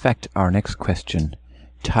in fact, our next question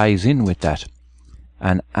ties in with that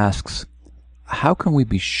and asks, how can we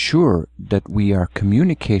be sure that we are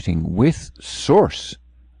communicating with Source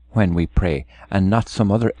when we pray and not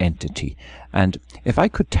some other entity? And if I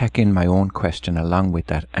could tack in my own question along with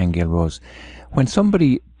that, Aingeal Rose, when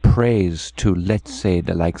somebody prays to, let's say,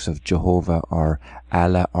 the likes of Jehovah or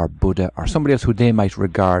Allah or Buddha or somebody else who they might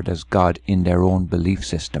regard as God in their own belief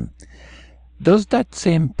system, does that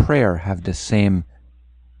same prayer have the same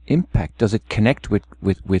impact? Does it connect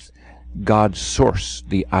with God's source,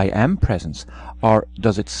 the I am presence, or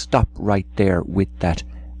does it stop right there with that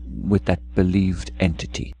believed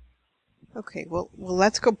entity? Okay, well,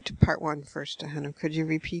 let's go to part one first, Ahonu. Could you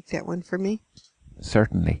repeat that one for me?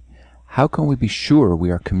 Certainly. How can we be sure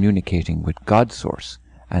we are communicating with God's source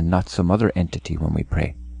and not some other entity when we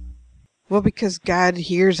pray? Well, because God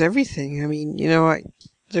hears everything. I mean,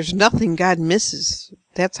 there's nothing God misses.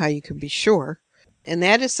 That's how you can be sure. And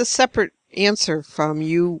that is a separate answer from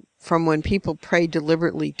when people pray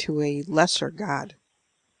deliberately to a lesser God.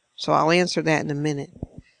 So I'll answer that in a minute.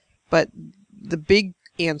 But the big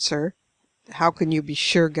answer, how can you be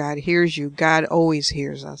sure God hears you? God always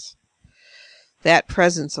hears us. That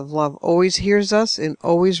presence of love always hears us and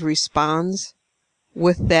always responds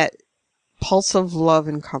with that pulse of love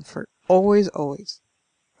and comfort. Always, always.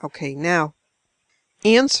 Okay, now,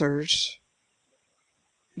 answers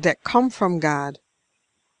that come from God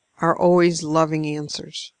are always loving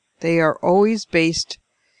answers. They are always based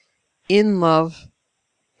in love,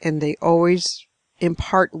 and they always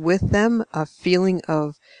impart with them a feeling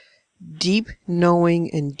of deep knowing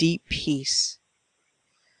and deep peace.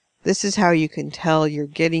 This is how you can tell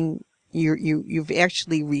you've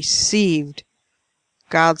actually received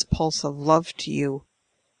God's pulse of love to you,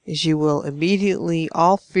 is you will immediately,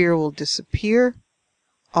 all fear will disappear,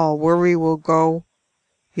 all worry will go,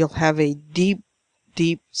 you'll have a deep,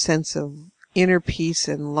 deep sense of inner peace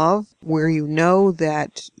and love, where you know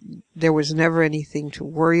that there was never anything to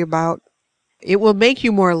worry about. It will make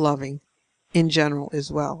you more loving in general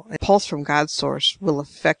as well. A pulse from God's source will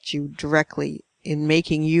affect you directly in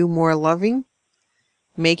making you more loving.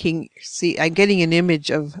 I'm getting an image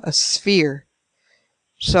of a sphere.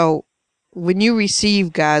 So when you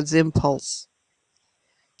receive God's impulse,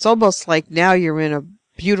 it's almost like now you're in a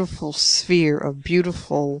beautiful sphere of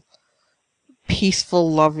beautiful,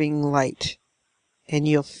 peaceful, loving light. And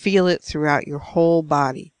you'll feel it throughout your whole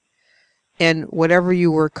body. And whatever you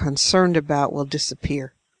were concerned about will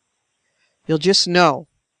disappear. You'll just know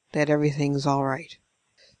that everything's all right.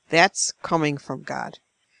 That's coming from God.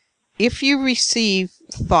 If you receive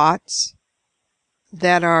thoughts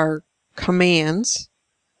that are commands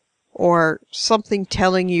or something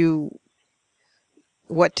telling you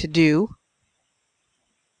what to do,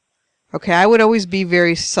 okay, I would always be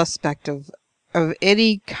very suspect of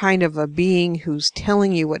any kind of a being who's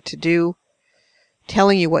telling you what to do,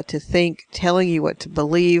 telling you what to think, telling you what to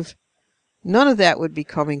believe. None of that would be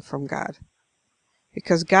coming from God.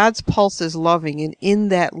 Because God's pulse is loving, and in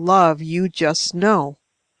that love, you just know.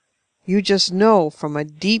 You just know from a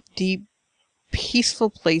deep, deep, peaceful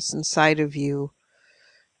place inside of you.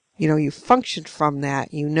 You function from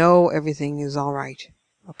that. You know everything is all right.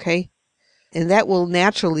 Okay? And that will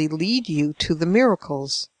naturally lead you to the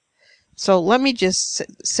miracles. So let me just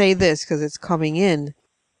say this, because it's coming in.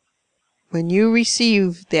 When you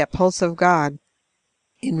receive that pulse of God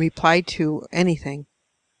in reply to anything,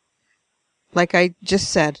 like I just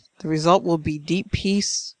said, the result will be deep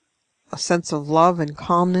peace, a sense of love and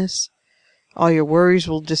calmness. All your worries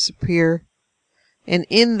will disappear. And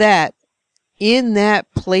in that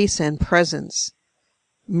place and presence,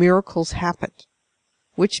 miracles happen,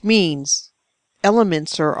 which means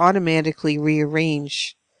elements are automatically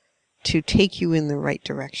rearranged to take you in the right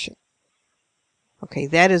direction. Okay,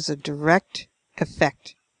 that is a direct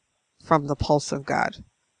effect from the pulse of God.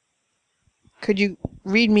 Could you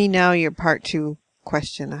read me now your part 2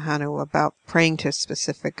 question, Ahonu, about praying to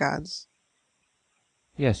specific gods?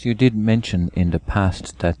 Yes, you did mention in the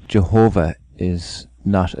past that Jehovah is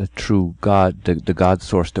not a true God, the God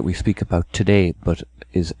source that we speak about today, but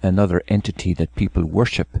is another entity that people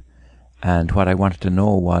worship. And what I wanted to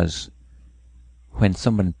know was, when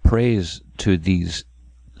someone prays to these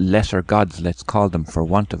lesser gods, let's call them for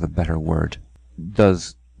want of a better word,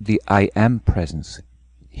 does the I am presence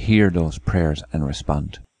hear those prayers and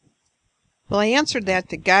respond? Well, I answered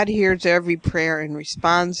that God hears every prayer and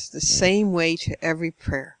responds the same way to every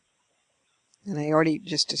prayer. And I already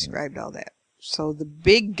just described all that. So the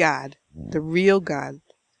big God, the real God,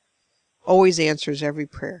 always answers every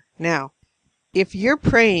prayer. Now, if you're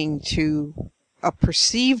praying to a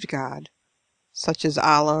perceived God, such as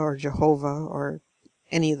Allah or Jehovah or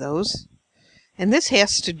any of those, And this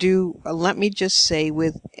has to do, let me just say,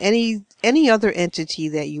 with any other entity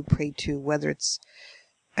that you pray to, whether it's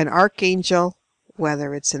an archangel,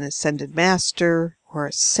 whether it's an ascended master or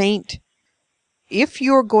a saint. If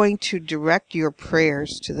you're going to direct your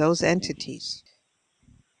prayers to those entities,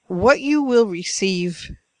 what you will receive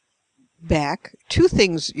back, two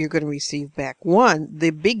things you're going to receive back. One, the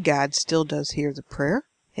big God still does hear the prayer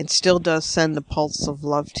and still does send the pulse of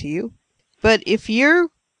love to you. But if you're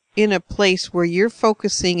in a place where you're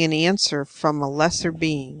focusing an answer from a lesser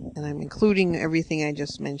being, and I'm including everything I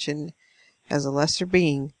just mentioned as a lesser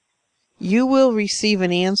being, you will receive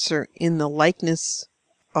an answer in the likeness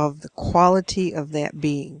of the quality of that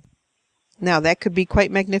being. Now, that could be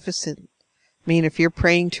quite magnificent. I mean, if you're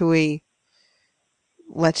praying to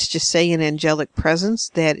let's just say an angelic presence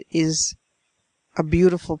that is a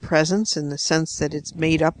beautiful presence in the sense that it's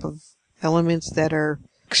made up of elements that are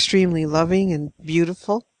extremely loving and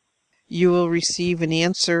beautiful, you will receive an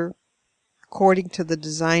answer according to the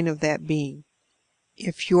design of that being.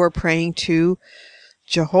 If you're praying to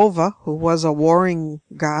Jehovah, who was a warring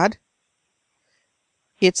God,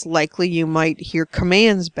 it's likely you might hear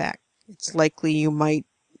commands back. It's likely you might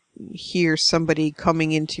hear somebody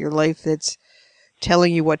coming into your life that's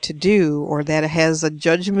telling you what to do, or that has a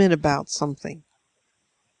judgment about something.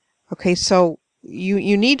 Okay, so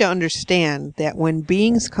you need to understand that when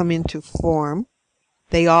beings come into form,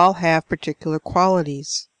 they all have particular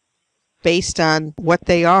qualities based on what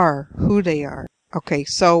they are, who they are. Okay,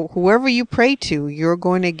 so whoever you pray to, you're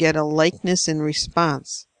going to get a likeness in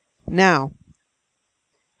response. Now,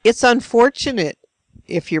 it's unfortunate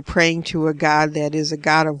if you're praying to a God that is a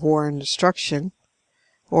God of war and destruction,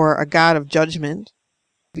 or a God of judgment,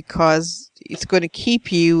 because it's going to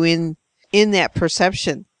keep you in that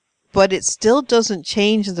perception. But it still doesn't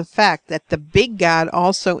change the fact that the big God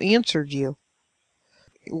also answered you.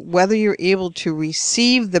 Whether you're able to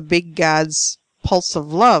receive the big God's pulse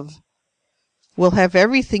of love will have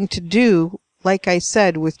everything to do, like I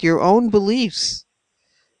said, with your own beliefs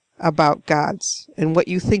about gods and what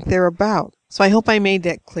you think they're about. So I hope I made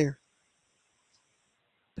that clear.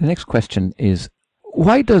 The next question is,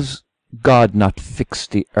 why does God not fix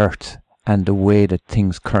the earth and the way that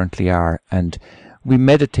things currently are? And we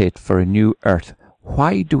meditate for a new earth.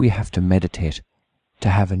 Why do we have to meditate to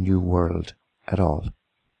have a new world at all?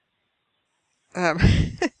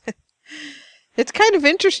 It's kind of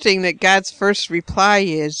interesting that God's first reply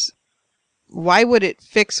is, why would it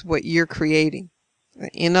fix what you're creating?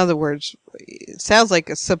 In other words, it sounds like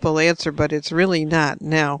a simple answer, but it's really not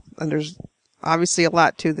now. And there's obviously a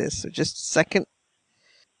lot to this. So just a second.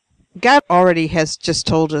 God already has just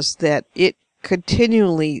told us that it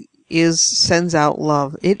continually sends out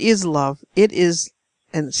love. It is love. It is,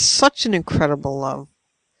 and such an incredible love,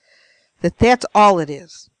 that's all it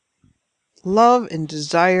is. Love and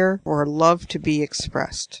desire, or love to be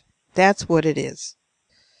expressed. That's what it is.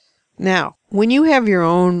 Now, when you have your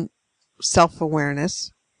own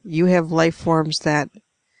self-awareness, you have life forms that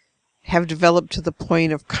have developed to the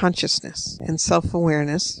point of consciousness and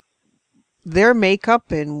self-awareness. Their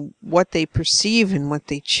makeup and what they perceive and what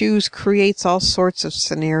they choose creates all sorts of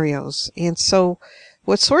scenarios. And so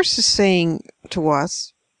what Source is saying to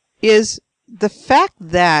us is the fact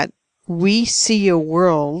that we see a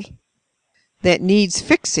world that needs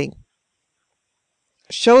fixing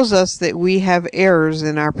shows us that we have errors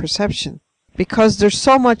in our perception, because there's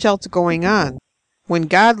so much else going on. When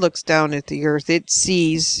God looks down at the earth, it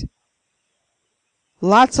sees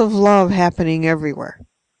lots of love happening everywhere.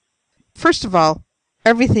 First of all,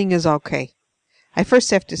 everything is okay. I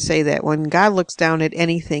first have to say that when God looks down at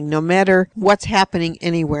anything, no matter what's happening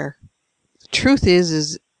anywhere, the truth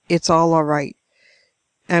is it's all right.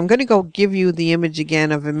 I'm going to go give you the image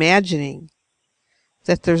again of imagining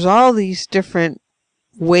that there's all these different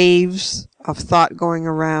waves of thought going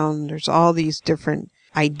around. There's all these different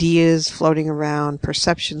ideas floating around,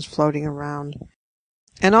 perceptions floating around.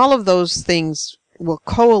 And all of those things will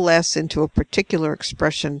coalesce into a particular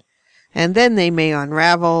expression, and then they may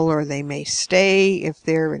unravel or they may stay if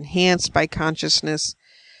they're enhanced by consciousness.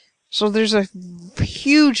 So there's a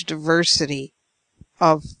huge diversity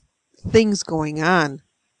of things going on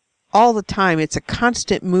all the time. It's a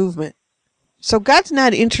constant movement. So God's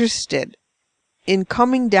not interested in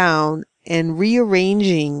coming down and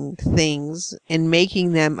rearranging things and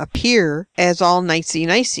making them appear as all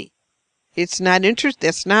nicey-nicey. It's not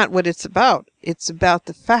that's not what it's about. It's about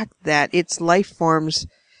the fact that its life forms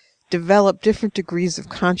develop different degrees of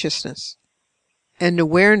consciousness and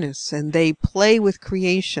awareness, and they play with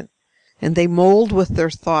creation, and they mold with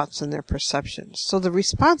their thoughts and their perceptions. So the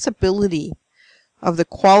responsibility of the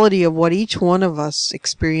quality of what each one of us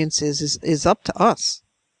experiences is up to us.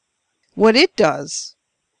 What it does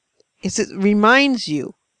is it reminds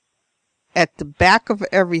you at the back of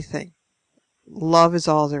everything, love is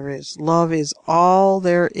all there is. Love is all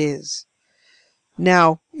there is.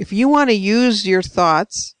 Now, if you want to use your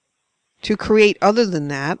thoughts to create other than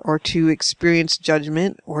that, or to experience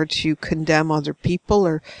judgment, or to condemn other people,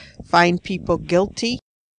 or find people guilty,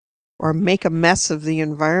 or make a mess of the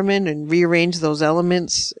environment and rearrange those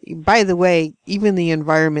elements. By the way, even the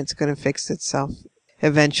environment's going to fix itself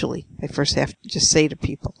eventually. I first have to just say to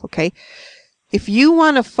people, okay? If you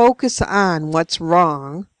want to focus on what's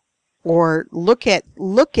wrong, or look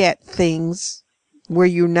at things where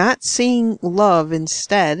you're not seeing love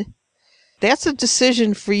instead, that's a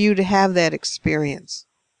decision for you to have that experience.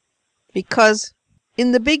 Because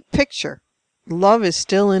in the big picture, love is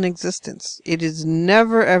still in existence. It is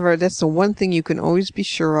never ever, that's the one thing you can always be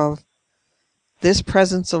sure of. This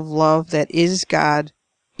presence of love that is God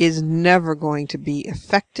is never going to be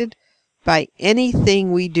affected by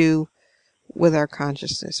anything we do with our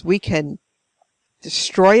consciousness. We can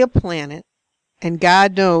destroy a planet, and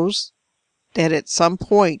God knows that at some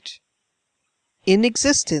point in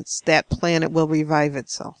existence, that planet will revive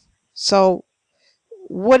itself. So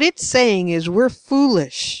what it's saying is we're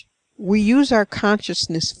foolish. We use our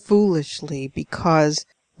consciousness foolishly because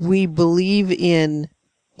we believe in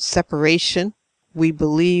separation. We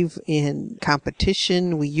believe in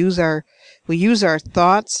competition. We use our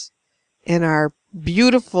thoughts and our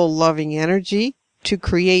beautiful loving energy to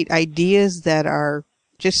create ideas that are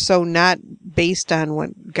just so not based on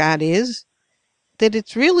what God is, that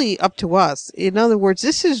it's really up to us. In other words,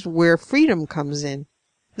 this is where freedom comes in.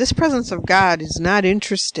 This presence of God is not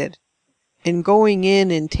interested in going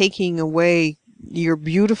in and taking away your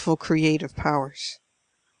beautiful creative powers,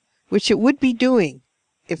 which it would be doing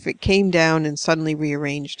if it came down and suddenly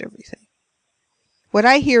rearranged everything. What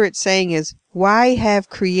I hear it saying is, why have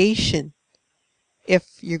creation if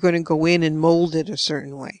you're going to go in and mold it a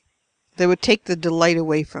certain way? That would take the delight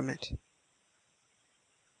away from it.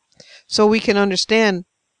 So we can understand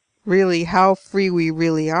really how free we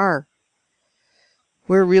really are.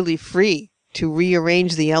 We're really free to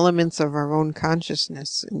rearrange the elements of our own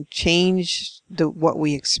consciousness and change what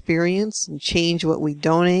we experience and change what we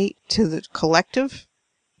donate to the collective.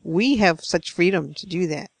 We have such freedom to do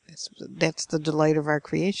that. That's the delight of our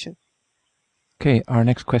creation. Okay, our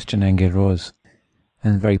next question, Aingeal Rose,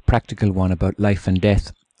 and a very practical one about life and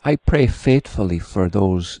death. I pray faithfully for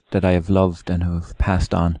those that I have loved and who have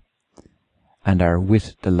passed on and are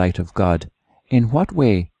with the light of God. In what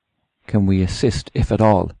way can we assist, if at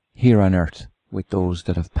all, here on earth with those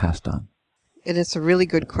that have passed on? And it's a really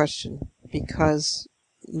good question, because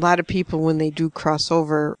a lot of people, when they do cross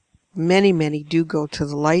over, many do go to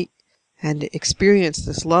the light and experience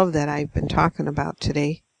this love that I've been talking about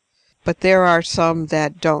today. But there are some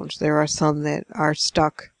that don't. There are some that are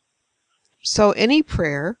stuck. So any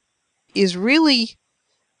prayer is really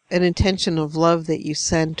an intention of love that you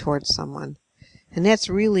send towards someone. And that's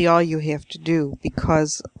really all you have to do,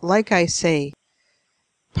 because, like I say,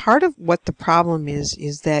 part of what the problem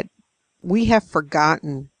is that we have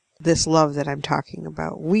forgotten this love that I'm talking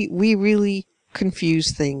about. We really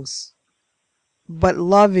confuse things. But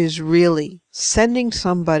love is really sending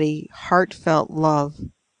somebody heartfelt love,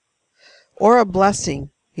 or a blessing.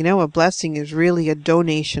 You know, a blessing is really a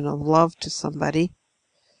donation of love to somebody,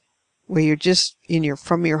 where you're just,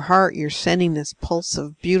 from your heart, you're sending this pulse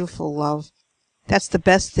of beautiful love. That's the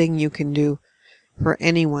best thing you can do for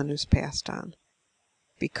anyone who's passed on,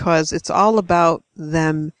 because it's all about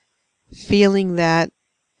them feeling that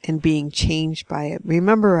and being changed by it.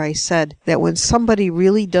 Remember, I said that when somebody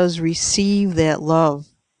really does receive that love,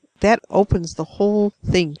 that opens the whole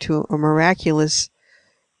thing to a miraculous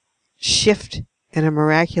shift and a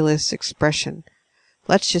miraculous expression.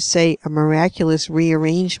 Let's just say a miraculous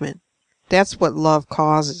rearrangement. That's what love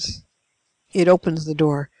causes. It opens the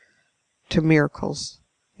door to miracles.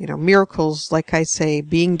 Miracles, like I say,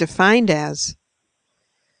 being defined as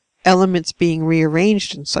elements being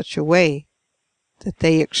rearranged in such a way that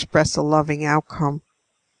they express a loving outcome.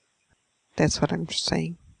 That's what I'm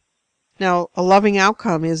saying. Now, a loving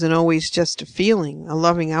outcome isn't always just a feeling. A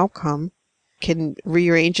loving outcome can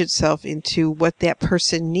rearrange itself into what that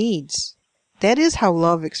person needs. That is how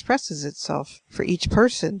love expresses itself for each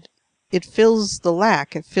person. It fills the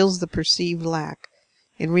lack, it fills the perceived lack,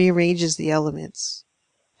 and rearranges the elements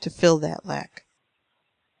to fill that lack.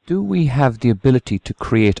 Do we have the ability to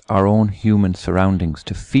create our own human surroundings,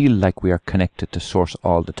 to feel like we are connected to Source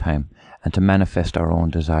all the time, and to manifest our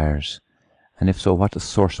own desires? And if so, what does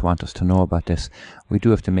Source want us to know about this? We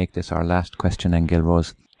do have to make this our last question, Aingeal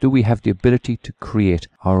Rose. Do we have the ability to create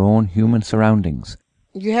our own human surroundings?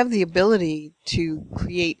 You have the ability to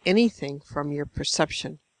create anything from your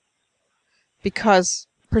perception, because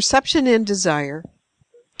perception and desire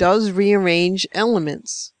does rearrange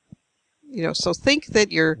elements. So think that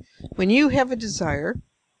when you have a desire,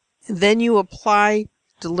 then you apply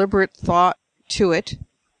deliberate thought to it,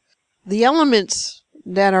 the elements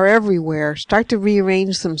that are everywhere start to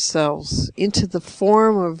rearrange themselves into the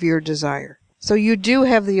form of your desire. So you do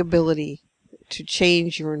have the ability to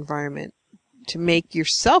change your environment, to make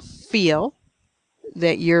yourself feel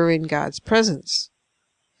that you're in God's presence.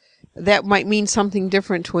 That might mean something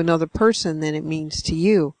different to another person than it means to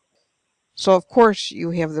you. So of course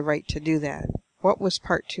you have the right to do that. What was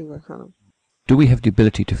part 2, Ahonu? Do we have the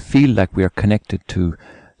ability to feel like we are connected to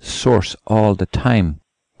Source all the time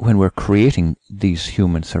when we're creating these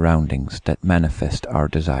human surroundings that manifest our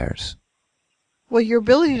desires? Well, your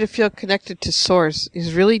ability to feel connected to Source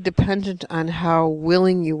is really dependent on how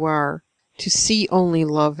willing you are to see only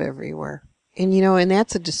love everywhere. And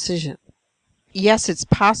that's a decision. Yes, it's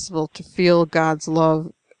possible to feel God's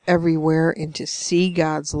love everywhere and to see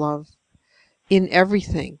God's love in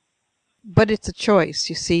everything. But it's a choice,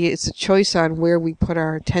 you see. It's a choice on where we put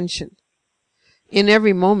our attention. In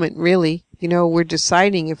every moment, really, we're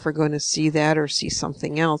deciding if we're going to see that or see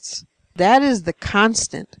something else. That is the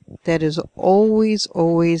constant that is always,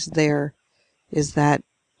 always there, is that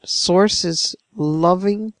Source's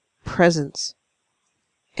loving presence.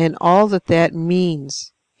 And all that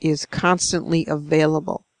means is constantly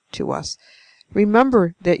available to us.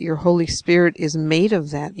 Remember that your Holy Spirit is made of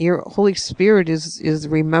that. Your Holy Spirit is the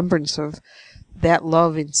remembrance of that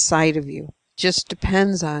love inside of you. Just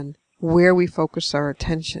depends on where we focus our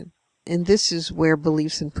attention. And this is where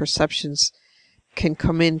beliefs and perceptions can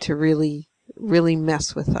come in to really, really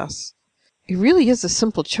mess with us. It really is a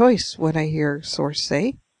simple choice, what I hear Source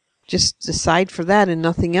say. Just decide for that and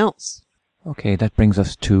nothing else. Okay, that brings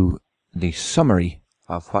us to the summary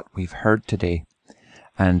of what we've heard today.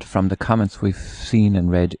 And from the comments we've seen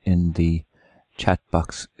and read in the chat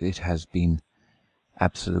box, it has been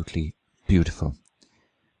absolutely beautiful.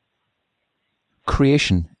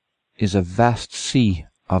 Creation is a vast sea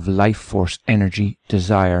of life force, energy,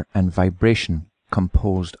 desire, and vibration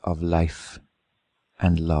composed of life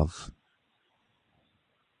and love.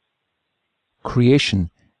 Creation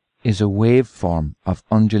is a waveform of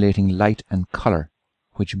undulating light and color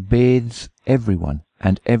which bathes everyone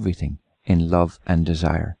and everything in love and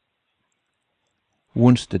desire.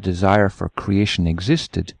 Once the desire for creation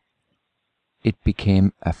existed, it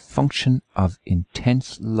became a function of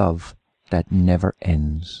intense love that never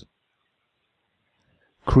ends.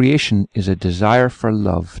 Creation is a desire for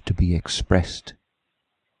love to be expressed.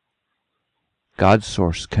 God's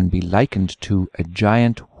Source can be likened to a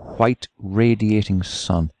giant white radiating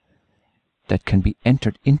sun that can be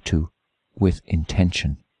entered into with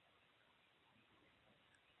intention.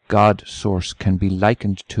 God Source can be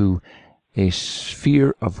likened to a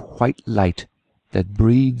sphere of white light that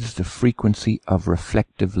breathes the frequency of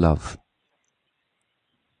reflective love.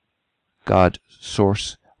 God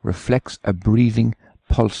Source reflects a breathing,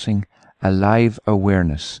 pulsing, alive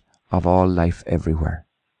awareness of all life everywhere.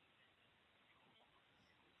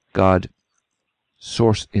 God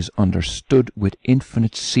Source is understood with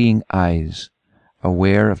infinite seeing eyes,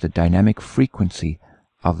 aware of the dynamic frequency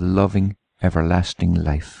of loving, everlasting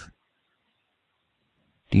life.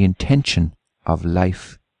 The intention of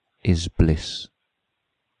life is bliss.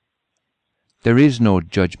 There is no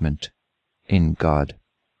judgment in God.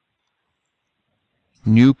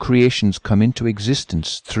 New creations come into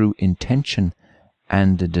existence through intention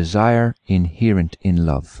and the desire inherent in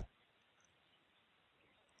love.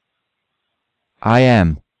 I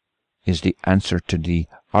am is the answer to the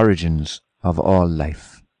origins of all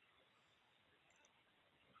life.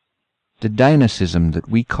 The dynamism that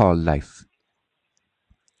we call life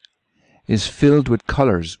is filled with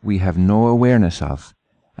colors we have no awareness of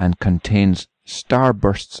and contains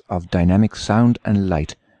starbursts of dynamic sound and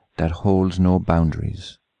light that holds no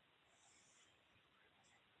boundaries.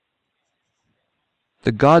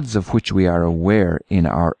 The gods of which we are aware in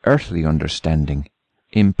our earthly understanding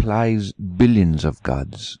implies billions of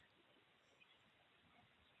gods.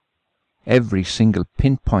 Every single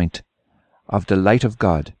pinpoint of the light of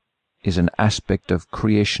God is an aspect of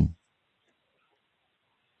creation.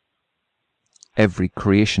 Every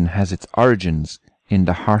creation has its origins in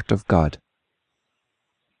the heart of God.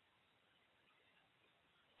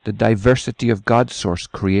 The diversity of God's Source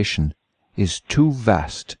creation is too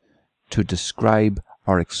vast to describe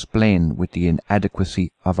or explain with the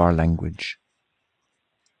inadequacy of our language.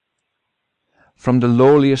 From the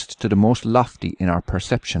lowliest to the most lofty in our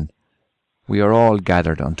perception, we are all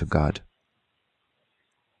gathered unto God.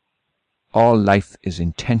 All life is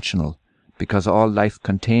intentional, because all life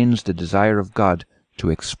contains the desire of God to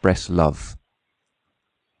express love.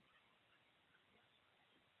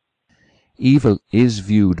 Evil is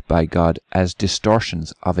viewed by God as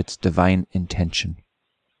distortions of its divine intention.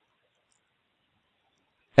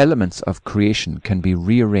 Elements of creation can be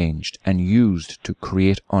rearranged and used to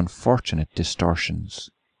create unfortunate distortions.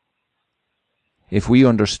 If we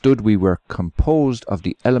understood we were composed of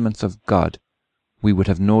the elements of God, we would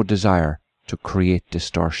have no desire to create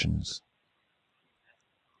distortions.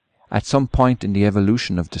 At some point in the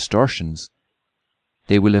evolution of distortions,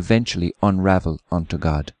 they will eventually unravel unto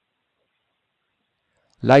God.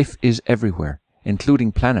 Life is everywhere,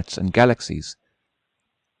 including planets and galaxies,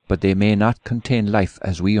 but they may not contain life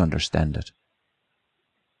as we understand it.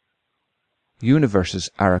 Universes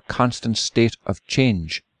are a constant state of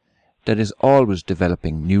change that is always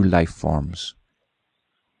developing new life forms.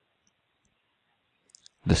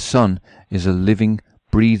 The sun is a living,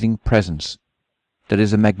 breathing presence that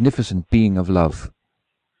is a magnificent being of love.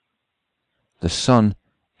 The sun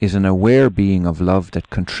is an aware being of love that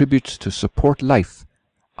contributes to support life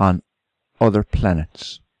on other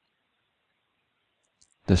planets.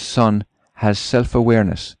 The sun has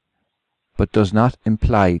self-awareness, but does not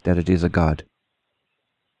imply that it is a God.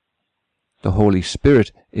 The Holy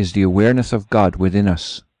Spirit is the awareness of God within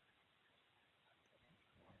us.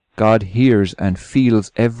 God hears and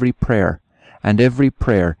feels every prayer, and every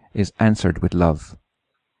prayer is answered with love.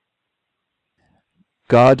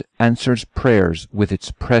 God answers prayers with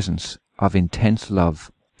its presence of intense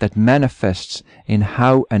love that manifests in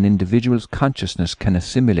how an individual's consciousness can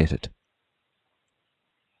assimilate it.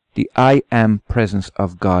 The I Am presence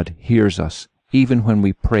of God hears us, even when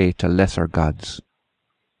we pray to lesser gods.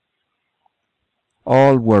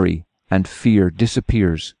 All worry and fear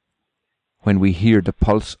disappears when we hear the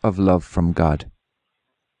pulse of love from God.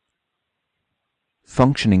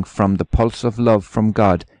 Functioning from the pulse of love from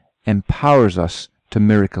God empowers us to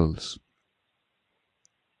miracles.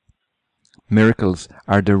 Miracles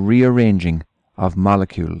are the rearranging of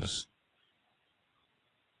molecules.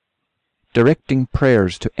 Directing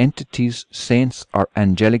prayers to entities, saints, or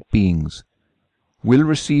angelic beings will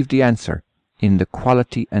receive the answer in the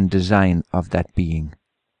quality and design of that being.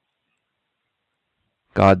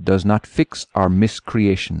 God does not fix our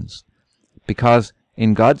miscreations, because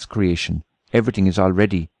in God's creation everything is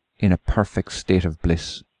already in a perfect state of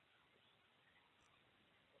bliss.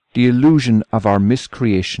 The illusion of our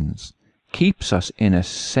miscreations keeps us in a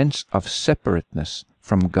sense of separateness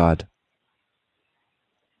from God.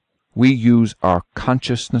 We use our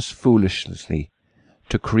consciousness foolishly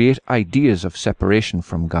to create ideas of separation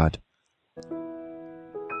from God.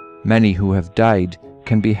 Many who have died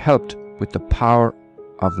can be helped with the power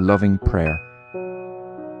of loving prayer.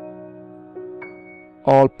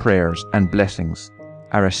 All prayers and blessings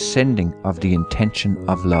are a sending of the intention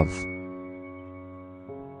of love.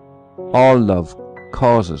 All love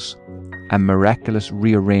causes a miraculous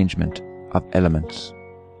rearrangement of elements.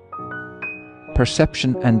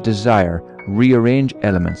 Perception and desire rearrange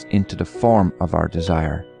elements into the form of our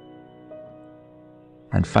desire.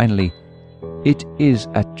 And finally, it is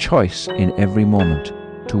a choice in every moment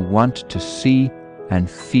to want to see and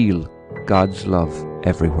feel God's love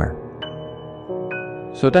everywhere.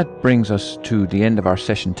 So that brings us to the end of our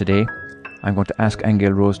session today. I'm going to ask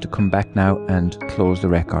Aingeal Rose to come back now and close the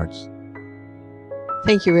records.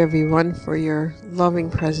 Thank you, everyone, for your loving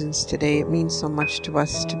presence today. It means so much to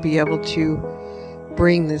us to be able to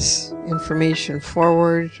bring this information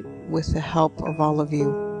forward with the help of all of you.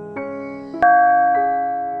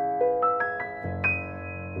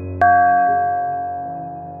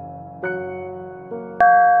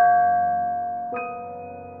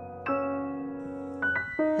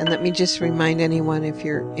 And let me just remind anyone, if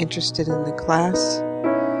you're interested in the class,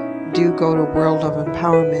 do go to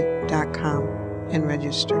worldofempowerment.com and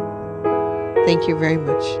register. Thank you very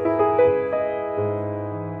much.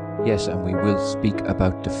 Yes, and we will speak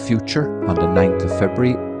about the future on the 9th of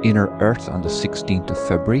February, Inner Earth on the 16th of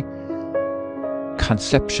February,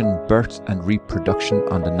 Conception, Birth and Reproduction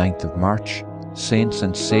on the 9th of March, Saints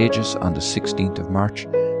and Sages on the 16th of March,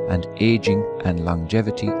 and Aging and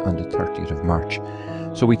Longevity on the 30th of March.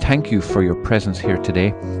 So we thank you for your presence here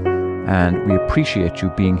today, and we appreciate you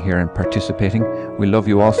being here and participating. We love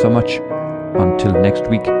you all so much. Until next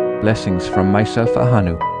week, blessings from myself,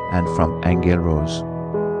 Ahonu, and from Aingeal Rose.